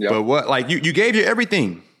 Yep. But you gave you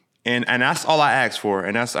everything, and that's all I asked for.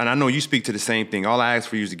 And I know you speak to the same thing. All I asked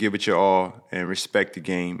for you is to give it your all and respect the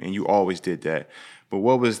game, and you always did that. But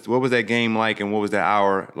what was that game like, and what was that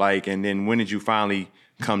hour like? And then when did you finally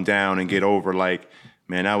come down and get over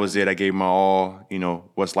man, that was it. I gave my all.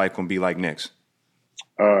 What's life gonna be like next?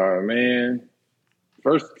 Man,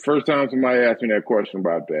 first time somebody asked me that question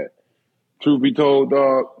about that. Truth be told,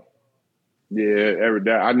 dog, I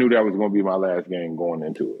knew that was going to be my last game going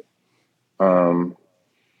into it.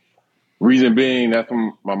 Reason being, that's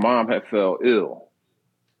when my mom had fell ill,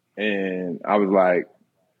 and I was like,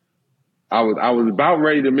 I was about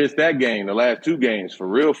ready to miss that game, the last 2 games, for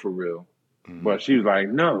real. Mm-hmm. But she was like,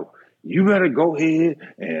 no, you better go ahead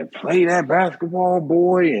and play that basketball,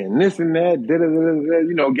 boy, and this and that,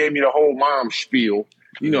 gave me the whole mom spiel.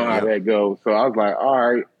 You know how that goes. So I was like, all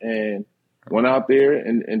right, and went out there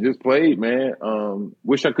and just played, man.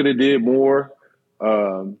 Wish I could have did more.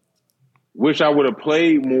 Wish I would have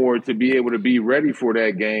played more to be able to be ready for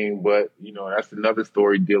that game, but that's another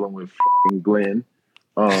story dealing with fucking Glenn.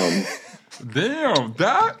 Damn,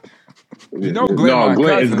 Doc. Glenn, no, my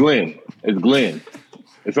Glenn. cousin. It's Glenn.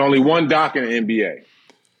 It's only one Doc in the NBA,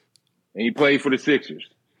 and he played for the Sixers.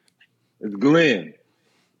 It's Glenn.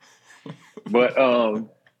 But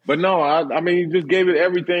no, I mean, he just gave it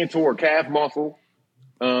everything toward calf muscle,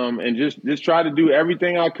 and just try to do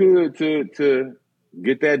everything I could to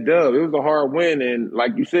get that dub. It was a hard win, and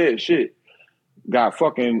like you said, shit, got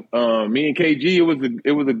fucking me and KG.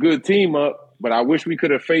 It was a good team up, but I wish we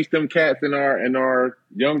could have faced them cats in our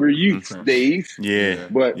younger youth days. Yeah,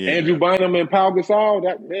 but Andrew Bynum and Pau Gasol,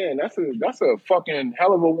 that's a fucking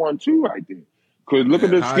hell of a 1-2 right there. Because look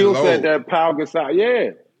at the skill set that Pau Gasol.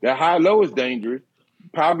 Yeah, that high low is dangerous.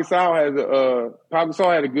 Pau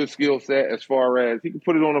Gasol had a good skill set as far as he could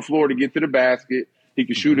put it on the floor to get to the basket. He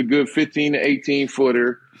could shoot a good 15 to 18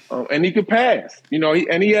 footer, and he could pass. He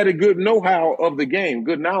had a good know-how of the game,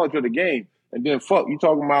 good knowledge of the game. And then you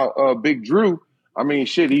talking about Big Drew. I mean,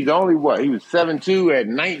 shit, he's only he was 7'2" at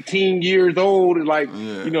 19 years old,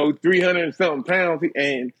 300 and something pounds,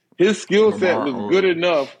 and his skill set was good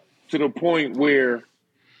enough to the point where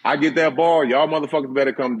I get that ball, y'all motherfuckers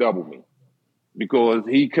better come double me. Because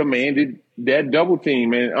he commanded that double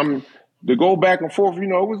team. And to go back and forth, it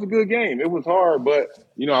was a good game. It was hard, but,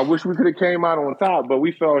 I wish we could have came out on top, but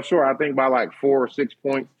we fell short, I think, by like 4 or 6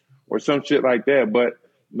 points or some shit like that. But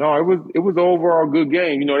no, it was an overall good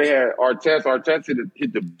game. They had Artest. Artest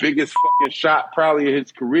hit the biggest fucking shot probably of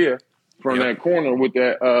his career from that corner with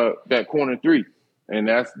that corner three. And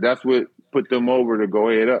that's what put them over to go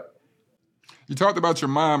head up. You talked about your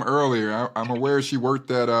mom earlier. I'm aware she worked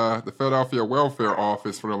at the Philadelphia Welfare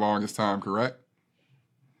Office for the longest time, correct?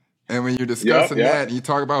 And when you're discussing that, and you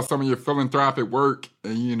talk about some of your philanthropic work,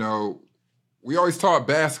 and, we always talk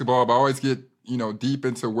basketball, but I always get, deep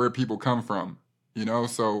into where people come from,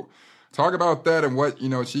 So talk about that and what,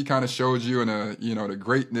 she kind of showed you and, the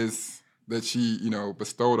greatness that she,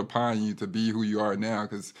 bestowed upon you to be who you are now.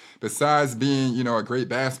 Because besides being, a great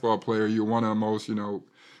basketball player, you're one of the most,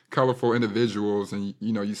 colorful individuals, and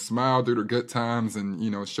you smiled through the good times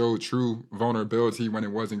and showed true vulnerability when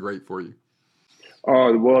it wasn't great for you.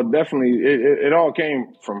 Oh, well, definitely it all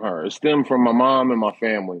came from her. It stemmed from my mom and my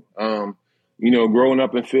family. Growing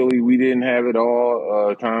up in Philly, we didn't have it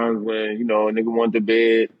all. Times when a nigga went to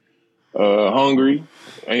bed hungry,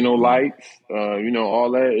 ain't no lights,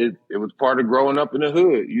 all that. It was part of growing up in the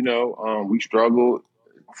hood. We struggled.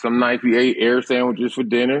 Some nights we ate air sandwiches for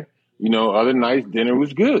dinner. Other nights dinner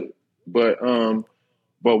was good. But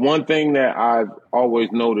one thing that I've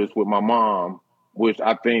always noticed with my mom, which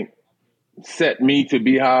I think set me to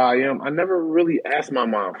be how I am, I never really asked my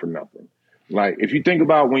mom for nothing. Like, if you think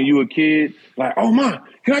about when you were a kid, like, oh, Mom,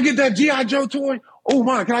 can I get that G.I. Joe toy? Oh,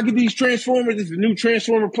 Mom, can I get these Transformers? This is a new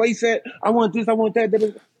Transformer playset. I want this, I want that.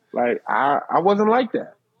 Like, I wasn't like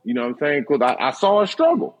that. You know what I'm saying? Because I saw a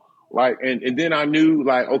struggle. Like, and then I knew,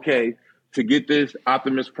 like, okay, to get this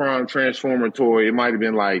Optimus Prime Transformer toy, it might have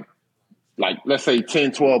been like let's say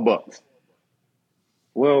 $10, $12.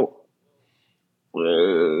 Well,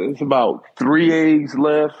 it's about 3 eggs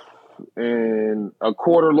left and a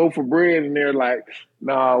quarter loaf of bread, and they're like,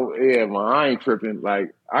 no, yeah, man, I ain't tripping.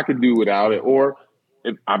 Like, I could do without it. Or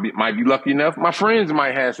if might be lucky enough, my friends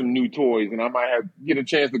might have some new toys, and I might get a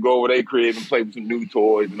chance to go over their crib and play with some new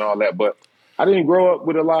toys and all that. But I didn't grow up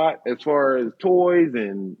with a lot as far as toys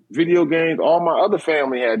and video games. All my other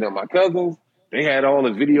family had them. My cousins, they had all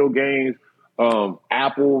the video games,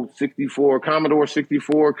 Apple 64, Commodore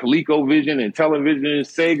 64, ColecoVision and television,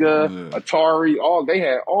 Sega, Atari, they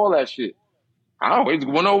had all that shit. I always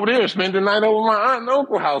went over there and spent the night over my aunt and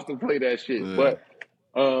uncle house to play that shit. Yeah. But,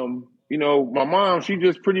 my mom, she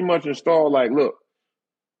just pretty much installed like, look,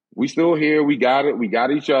 we still here. We got it. We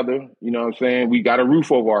got each other. You know what I'm saying? We got a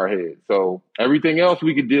roof over our head. So everything else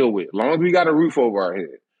we could deal with, as long as we got a roof over our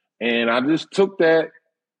head. And I just took that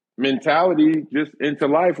mentality just into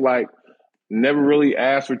life. Like, never really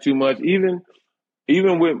asked for too much. Even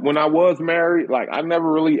when I was married, like, I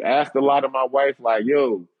never really asked a lot of my wife, like,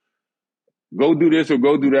 yo, go do this or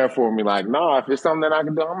go do that for me. Like, nah, if it's something that I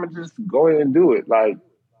can do, I'm going to just go ahead and do it. Like,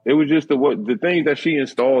 it was just the things that she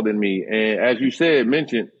installed in me. And as you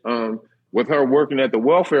mentioned, with her working at the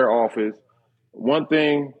welfare office, one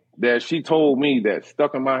thing that she told me that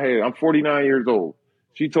stuck in my head, I'm 49 years old.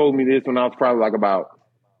 She told me this when I was probably like about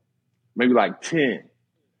maybe like 10.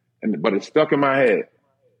 But it stuck in my head.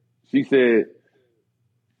 She said,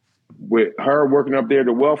 with her working up there at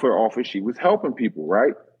the welfare office, she was helping people,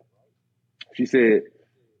 right? She said,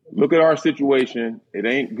 look at our situation. It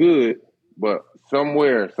ain't good, but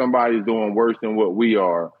somewhere somebody's doing worse than what we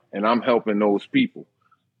are, and I'm helping those people.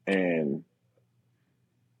 And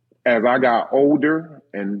as I got older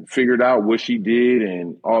and figured out what she did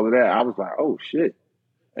and all of that, I was like, oh, shit.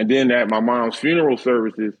 And then at my mom's funeral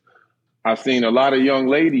services, I've seen a lot of young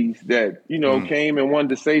ladies that, came and wanted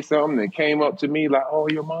to say something and came up to me like, oh,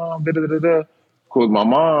 your mom, da-da-da-da. Because my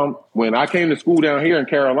mom, when I came to school down here in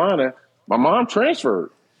Carolina, my mom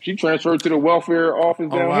transferred. She transferred to the welfare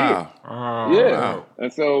office down here. Yeah. Wow.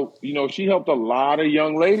 And so, she helped a lot of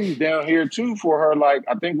young ladies down here too for her, like,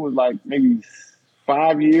 I think it was like maybe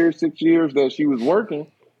 5 years, 6 years that she was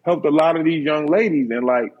working, helped a lot of these young ladies. And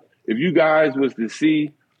like, if you guys was to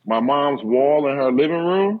see my mom's wall in her living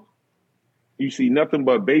room, you see nothing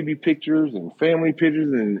but baby pictures and family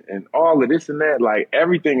pictures and all of this and that. Like,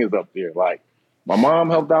 everything is up there. Like, my mom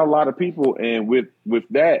helped out a lot of people. And with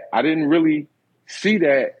that, I didn't really see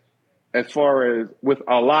that as far as with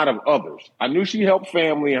a lot of others. I knew she helped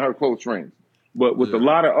family and her close friends. But with a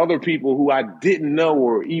lot of other people who I didn't know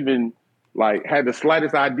or even, like, had the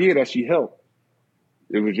slightest idea that she helped,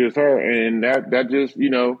 it was just her. And that just,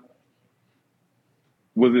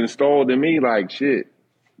 was installed in me like, shit.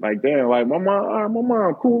 Like, damn, like, my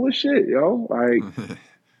mom cool as shit, yo. Like,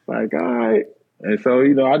 all right. And so,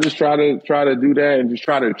 I just try to do that and just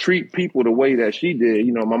try to treat people the way that she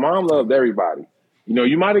did. My mom loved everybody.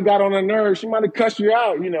 You might have got on her nerves. She might have cussed you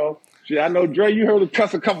out, I know, Dre, you heard her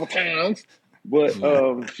cuss a couple times, but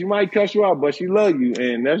she might cuss you out, but she loved you.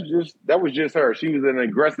 And that was just her. She was an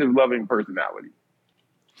aggressive, loving personality.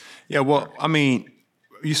 Yeah, well, I mean,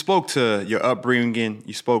 you spoke to your upbringing.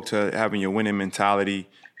 You spoke to having your winning mentality,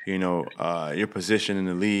 your position in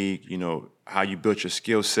the league, how you built your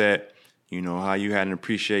skill set, how you had an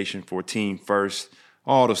appreciation for team first,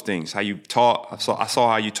 all those things, how you taught. I saw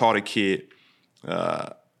how you taught a kid,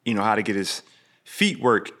 how to get his feet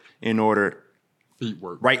work in order.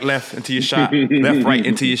 Right, left into your shot, left, right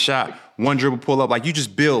into your shot. One dribble pull up. Like, you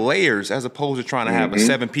just build layers as opposed to trying to have a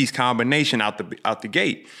 7-piece combination out the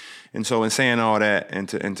gate. And so in saying all that and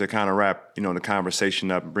to kind of wrap, the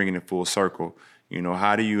conversation up and bringing it full circle,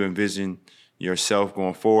 how do you envision yourself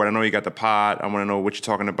going forward? I know you got the pod. I want to know what you're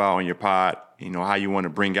talking about on your pod, how you want to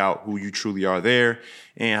bring out who you truly are there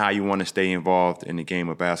and how you want to stay involved in the game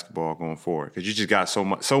of basketball going forward. Because you just got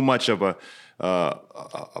so much of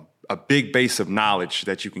a big base of knowledge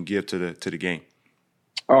that you can give to the game.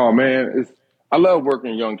 Oh, man, I love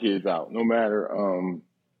working young kids out, no matter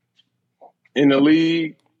in the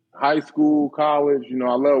league, high school, college.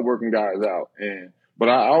 I love working guys out. But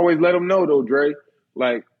I always let them know, though, Dre,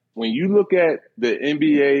 like, when you look at the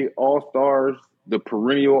NBA All-Stars, the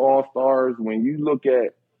perennial All-Stars, when you look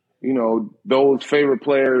at, those favorite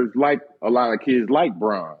players, like a lot of kids like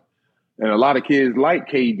Bron and a lot of kids like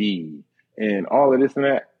KD and all of this and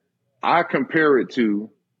that, I compare it to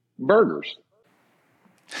burgers.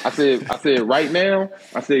 I said, right now,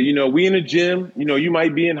 we in the gym, you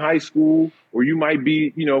might be in high school or you might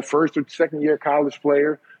be, first or second year college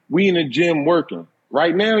player. We in the gym working.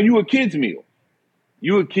 Right now, you a kid's meal.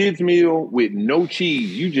 You a kid's meal with no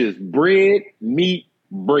cheese. You just bread, meat,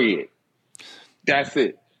 bread. That's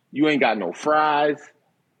it. You ain't got no fries.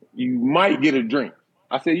 You might get a drink.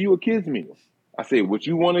 I said, you a kid's meal. I said, what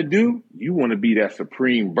you want to do? You want to be that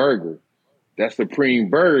supreme burger. That supreme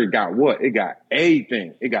burger got what? It got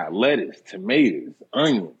everything. It got lettuce, tomatoes,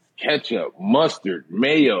 onions, ketchup, mustard,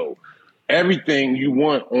 mayo, everything you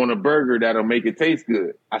want on a burger that'll make it taste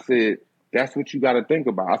good. I said, that's what you got to think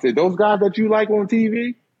about. I said, those guys that you like on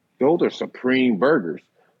TV, those are supreme burgers.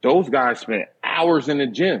 Those guys spent hours in the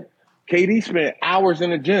gym. KD spent hours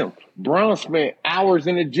in the gym. Bron spent hours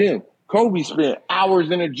in the gym. Kobe spent hours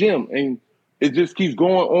in the gym. And it just keeps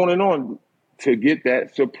going on and on to get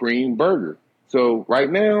that supreme burger. So right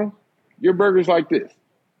now, your burger's like this.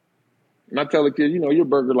 And I tell the kids, your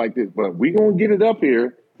burger like this, but we going to get it up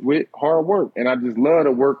here with hard work. And I just love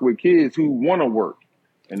to work with kids who want to work.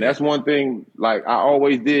 And that's one thing, like, I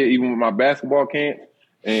always did, even with my basketball camp.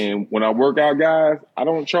 And when I work out guys, I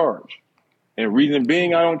don't charge. And reason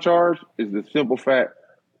being I don't charge is the simple fact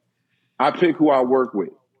I pick who I work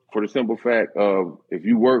with for the simple fact of if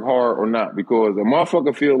you work hard or not. Because a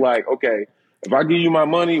motherfucker feel like, okay, if I give you my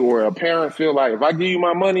money, or a parent feel like if I give you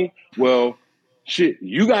my money, well, shit,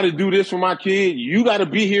 you got to do this for my kid. You got to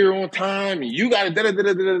be here on time, and you got to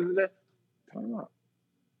da-da-da-da-da-da-da. Time out.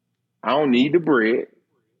 I don't need the bread.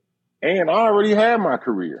 And I already had my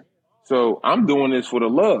career. So I'm doing this for the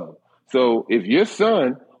love. So if your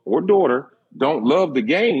son or daughter don't love the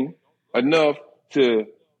game enough to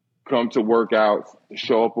come to workouts, to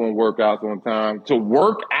show up on workouts on time, to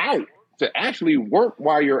work out, to actually work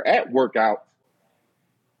while you're at workouts,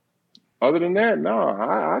 Other than that, no,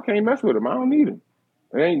 I can't mess with him. I don't need him.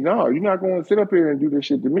 You're not going to sit up here and do this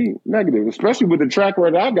shit to me. Negative, especially with the track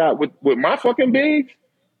record I got with my fucking bigs.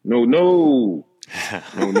 No. Shit,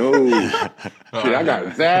 I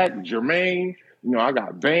got Zach, Jermaine. I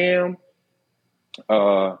got Bam.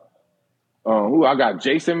 Who I got?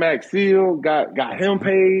 Jason Maxill. Got him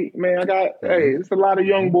paid. Man, I got. Hey, it's a lot of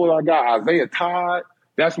young boys. I got Isaiah Todd.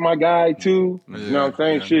 That's my guy too. Yeah, you know what I'm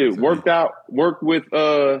saying? Shit, worked with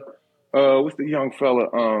what's the young fella?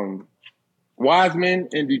 Wiseman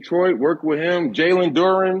in Detroit. Worked with him. Jalen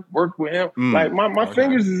Duran. Worked with him. Like my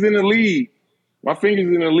fingers is in the league. My fingers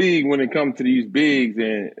in the league when it comes to these bigs,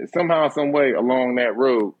 and somehow, some way along that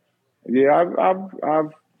road, yeah,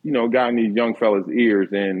 I've gotten these young fellas' ears,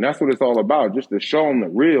 and that's what it's all about, just to show them the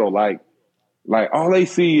real. Like all they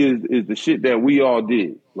see is the shit that we all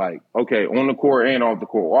did. Like, okay, on the court and off the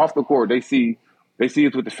court. Off the court, they see us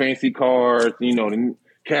with the fancy cars. The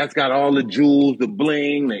cats got all the jewels, the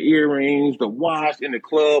bling, the earrings, the watch in the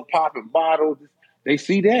club, popping bottles. They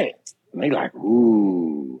see that, and they like,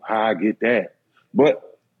 ooh, how I get that?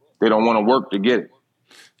 But they don't want to work to get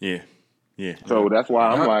it. Yeah. So that's why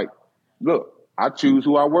I'm like, look, I choose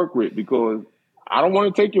who I work with because I don't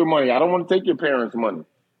want to take your money. I don't want to take your parents' money.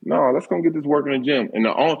 No, let's go get this work in the gym. And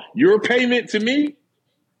your payment to me,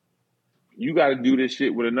 you got to do this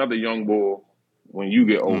shit with another young boy when you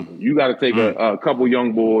get older. You got to take a couple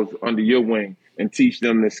young boys under your wing and teach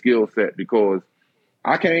them this skill set because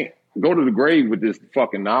I can't go to the grave with this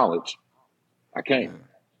fucking knowledge. I can't.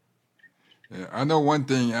 Yeah, I know one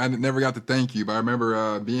thing. I never got to thank you, but I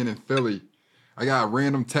remember being in Philly. I got a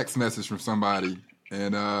random text message from somebody,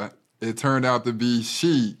 and it turned out to be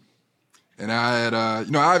Sheed. And I had,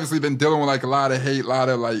 obviously been dealing with like a lot of hate, a lot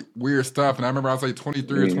of like weird stuff. And I remember I was like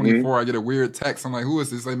 23 or 24. I get a weird text. I'm like, who is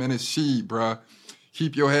this? Like, man, it's Sheed, bruh.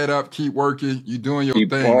 Keep your head up. Keep working. You doing your thing.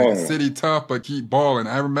 Like, the city tough, but keep balling.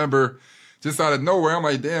 I remember just out of nowhere, I'm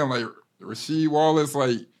like, damn, like Rasheed Wallace,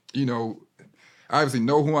 like, obviously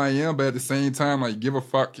know who I am, but at the same time, like, give a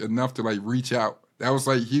fuck enough to like reach out. That was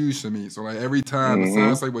like huge to me. So like every time,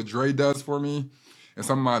 besides like what Dre does for me and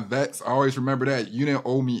some of my vets, I always remember that you didn't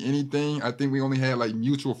owe me anything. I think we only had like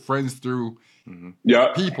mutual friends through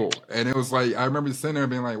people. And it was like, I remember sitting there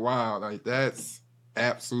being like, wow, like that's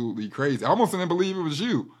absolutely crazy. I almost didn't believe it was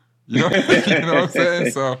you. You know what I'm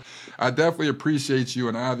saying? So I definitely appreciate you.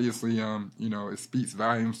 And obviously, it speaks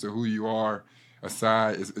volumes to who you are.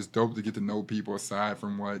 Aside, it's dope to get to know people aside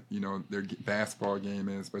from what, their basketball game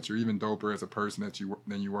is, but you're even doper as a person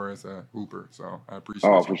than you were as a hooper. So I appreciate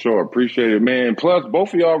it. Oh, for sure. Appreciate it, man. Plus,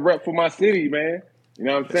 both of y'all rep for my city, man. You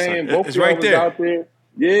know what I'm saying? Both of y'all right was there. out there.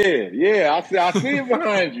 Yeah. I see it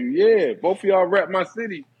behind you. Yeah. Both of y'all rep my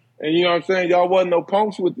city. And you know what I'm saying? Y'all wasn't no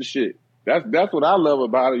punks with the shit. That's what I love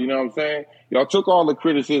about it. You know what I'm saying? Y'all took all the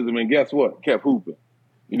criticism and guess what? Kept hooping.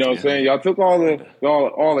 You know what I'm saying? Y'all took all the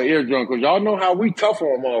eardrum because y'all know how we tough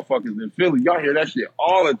on motherfuckers in Philly. Y'all hear that shit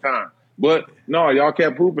all the time. But no, y'all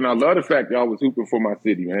kept hooping. I love the fact y'all was hooping for my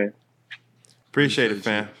city, man. Appreciate it,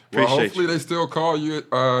 fam. Well, hopefully they still call you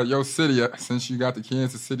your city since you got the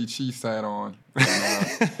Kansas City Chiefs hat on.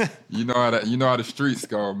 You know how the streets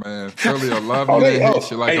go, man. Philly will love you and hate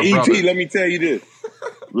you like a brother. ET, let me tell you this.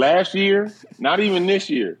 Last year, not even this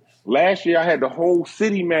year. Last year I had the whole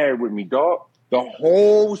city mad with me, dog. The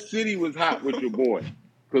whole city was hot with your boy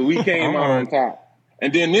because we came out on top.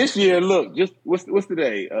 And then this year, look, just what's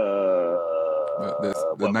today? The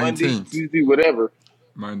 19th. Monday, Tuesday, whatever.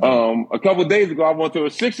 Monday. A couple of days ago, I went to a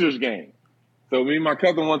Sixers game. So me and my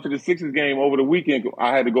cousin went to the Sixers game over the weekend.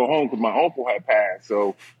 I had to go home because my uncle had passed.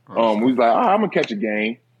 So we was like, I'm going to catch a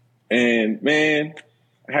game. And, man,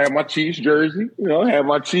 I had my Chiefs jersey, had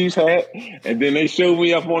my Chiefs hat. And then they showed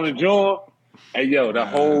me up on the joint. And, yo, the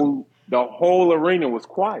whole arena was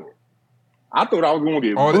quiet. I thought I was going to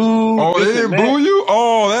get booed. They didn't boo you?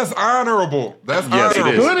 Oh, that's honorable. That's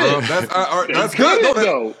honorable. That's good,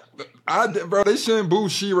 though. Bro, they shouldn't boo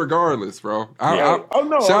she regardless, bro. Shout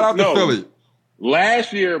out to Philly.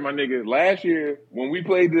 Last year, my nigga, when we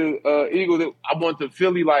played the Eagles, I went to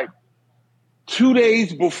Philly like 2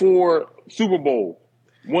 days before Super Bowl.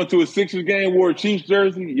 Went to a Sixers game, wore a Chiefs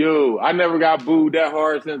jersey. Yo, I never got booed that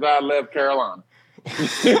hard since I left Carolina.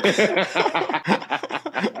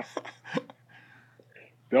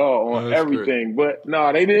 On everything. Great. But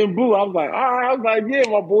no, they didn't boo. I was like, yeah,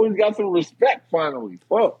 my boys got some respect finally.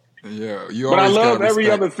 Fuck. Yeah, but I love every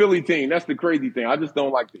other Philly team. That's the crazy thing. I just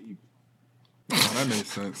don't like the Eagles. Oh, that makes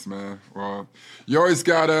sense, man. Well, you always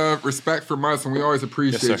got respect from us, and we always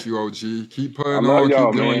appreciate you, OG. Keep putting on,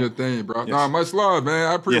 keep doing your thing, bro. Yes. Nah, much love,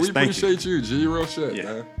 man. We appreciate you, G. Real shit,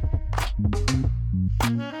 man.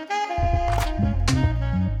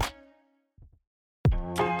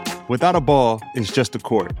 Without a ball, it's just a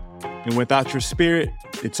court. And without your spirit,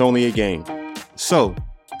 it's only a game. So,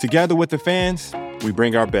 together with the fans, we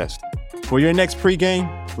bring our best. For your next pregame,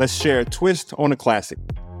 let's share a twist on a classic,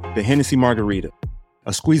 the Hennessy Margarita.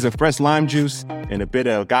 A squeeze of fresh lime juice and a bit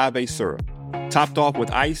of agave syrup, topped off with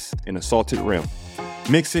ice and a salted rim.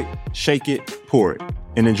 Mix it, shake it, pour it,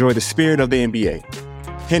 and enjoy the spirit of the NBA.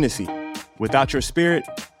 Hennessy, without your spirit,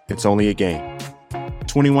 it's only a game.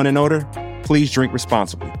 21 and older, please drink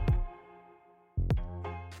responsibly.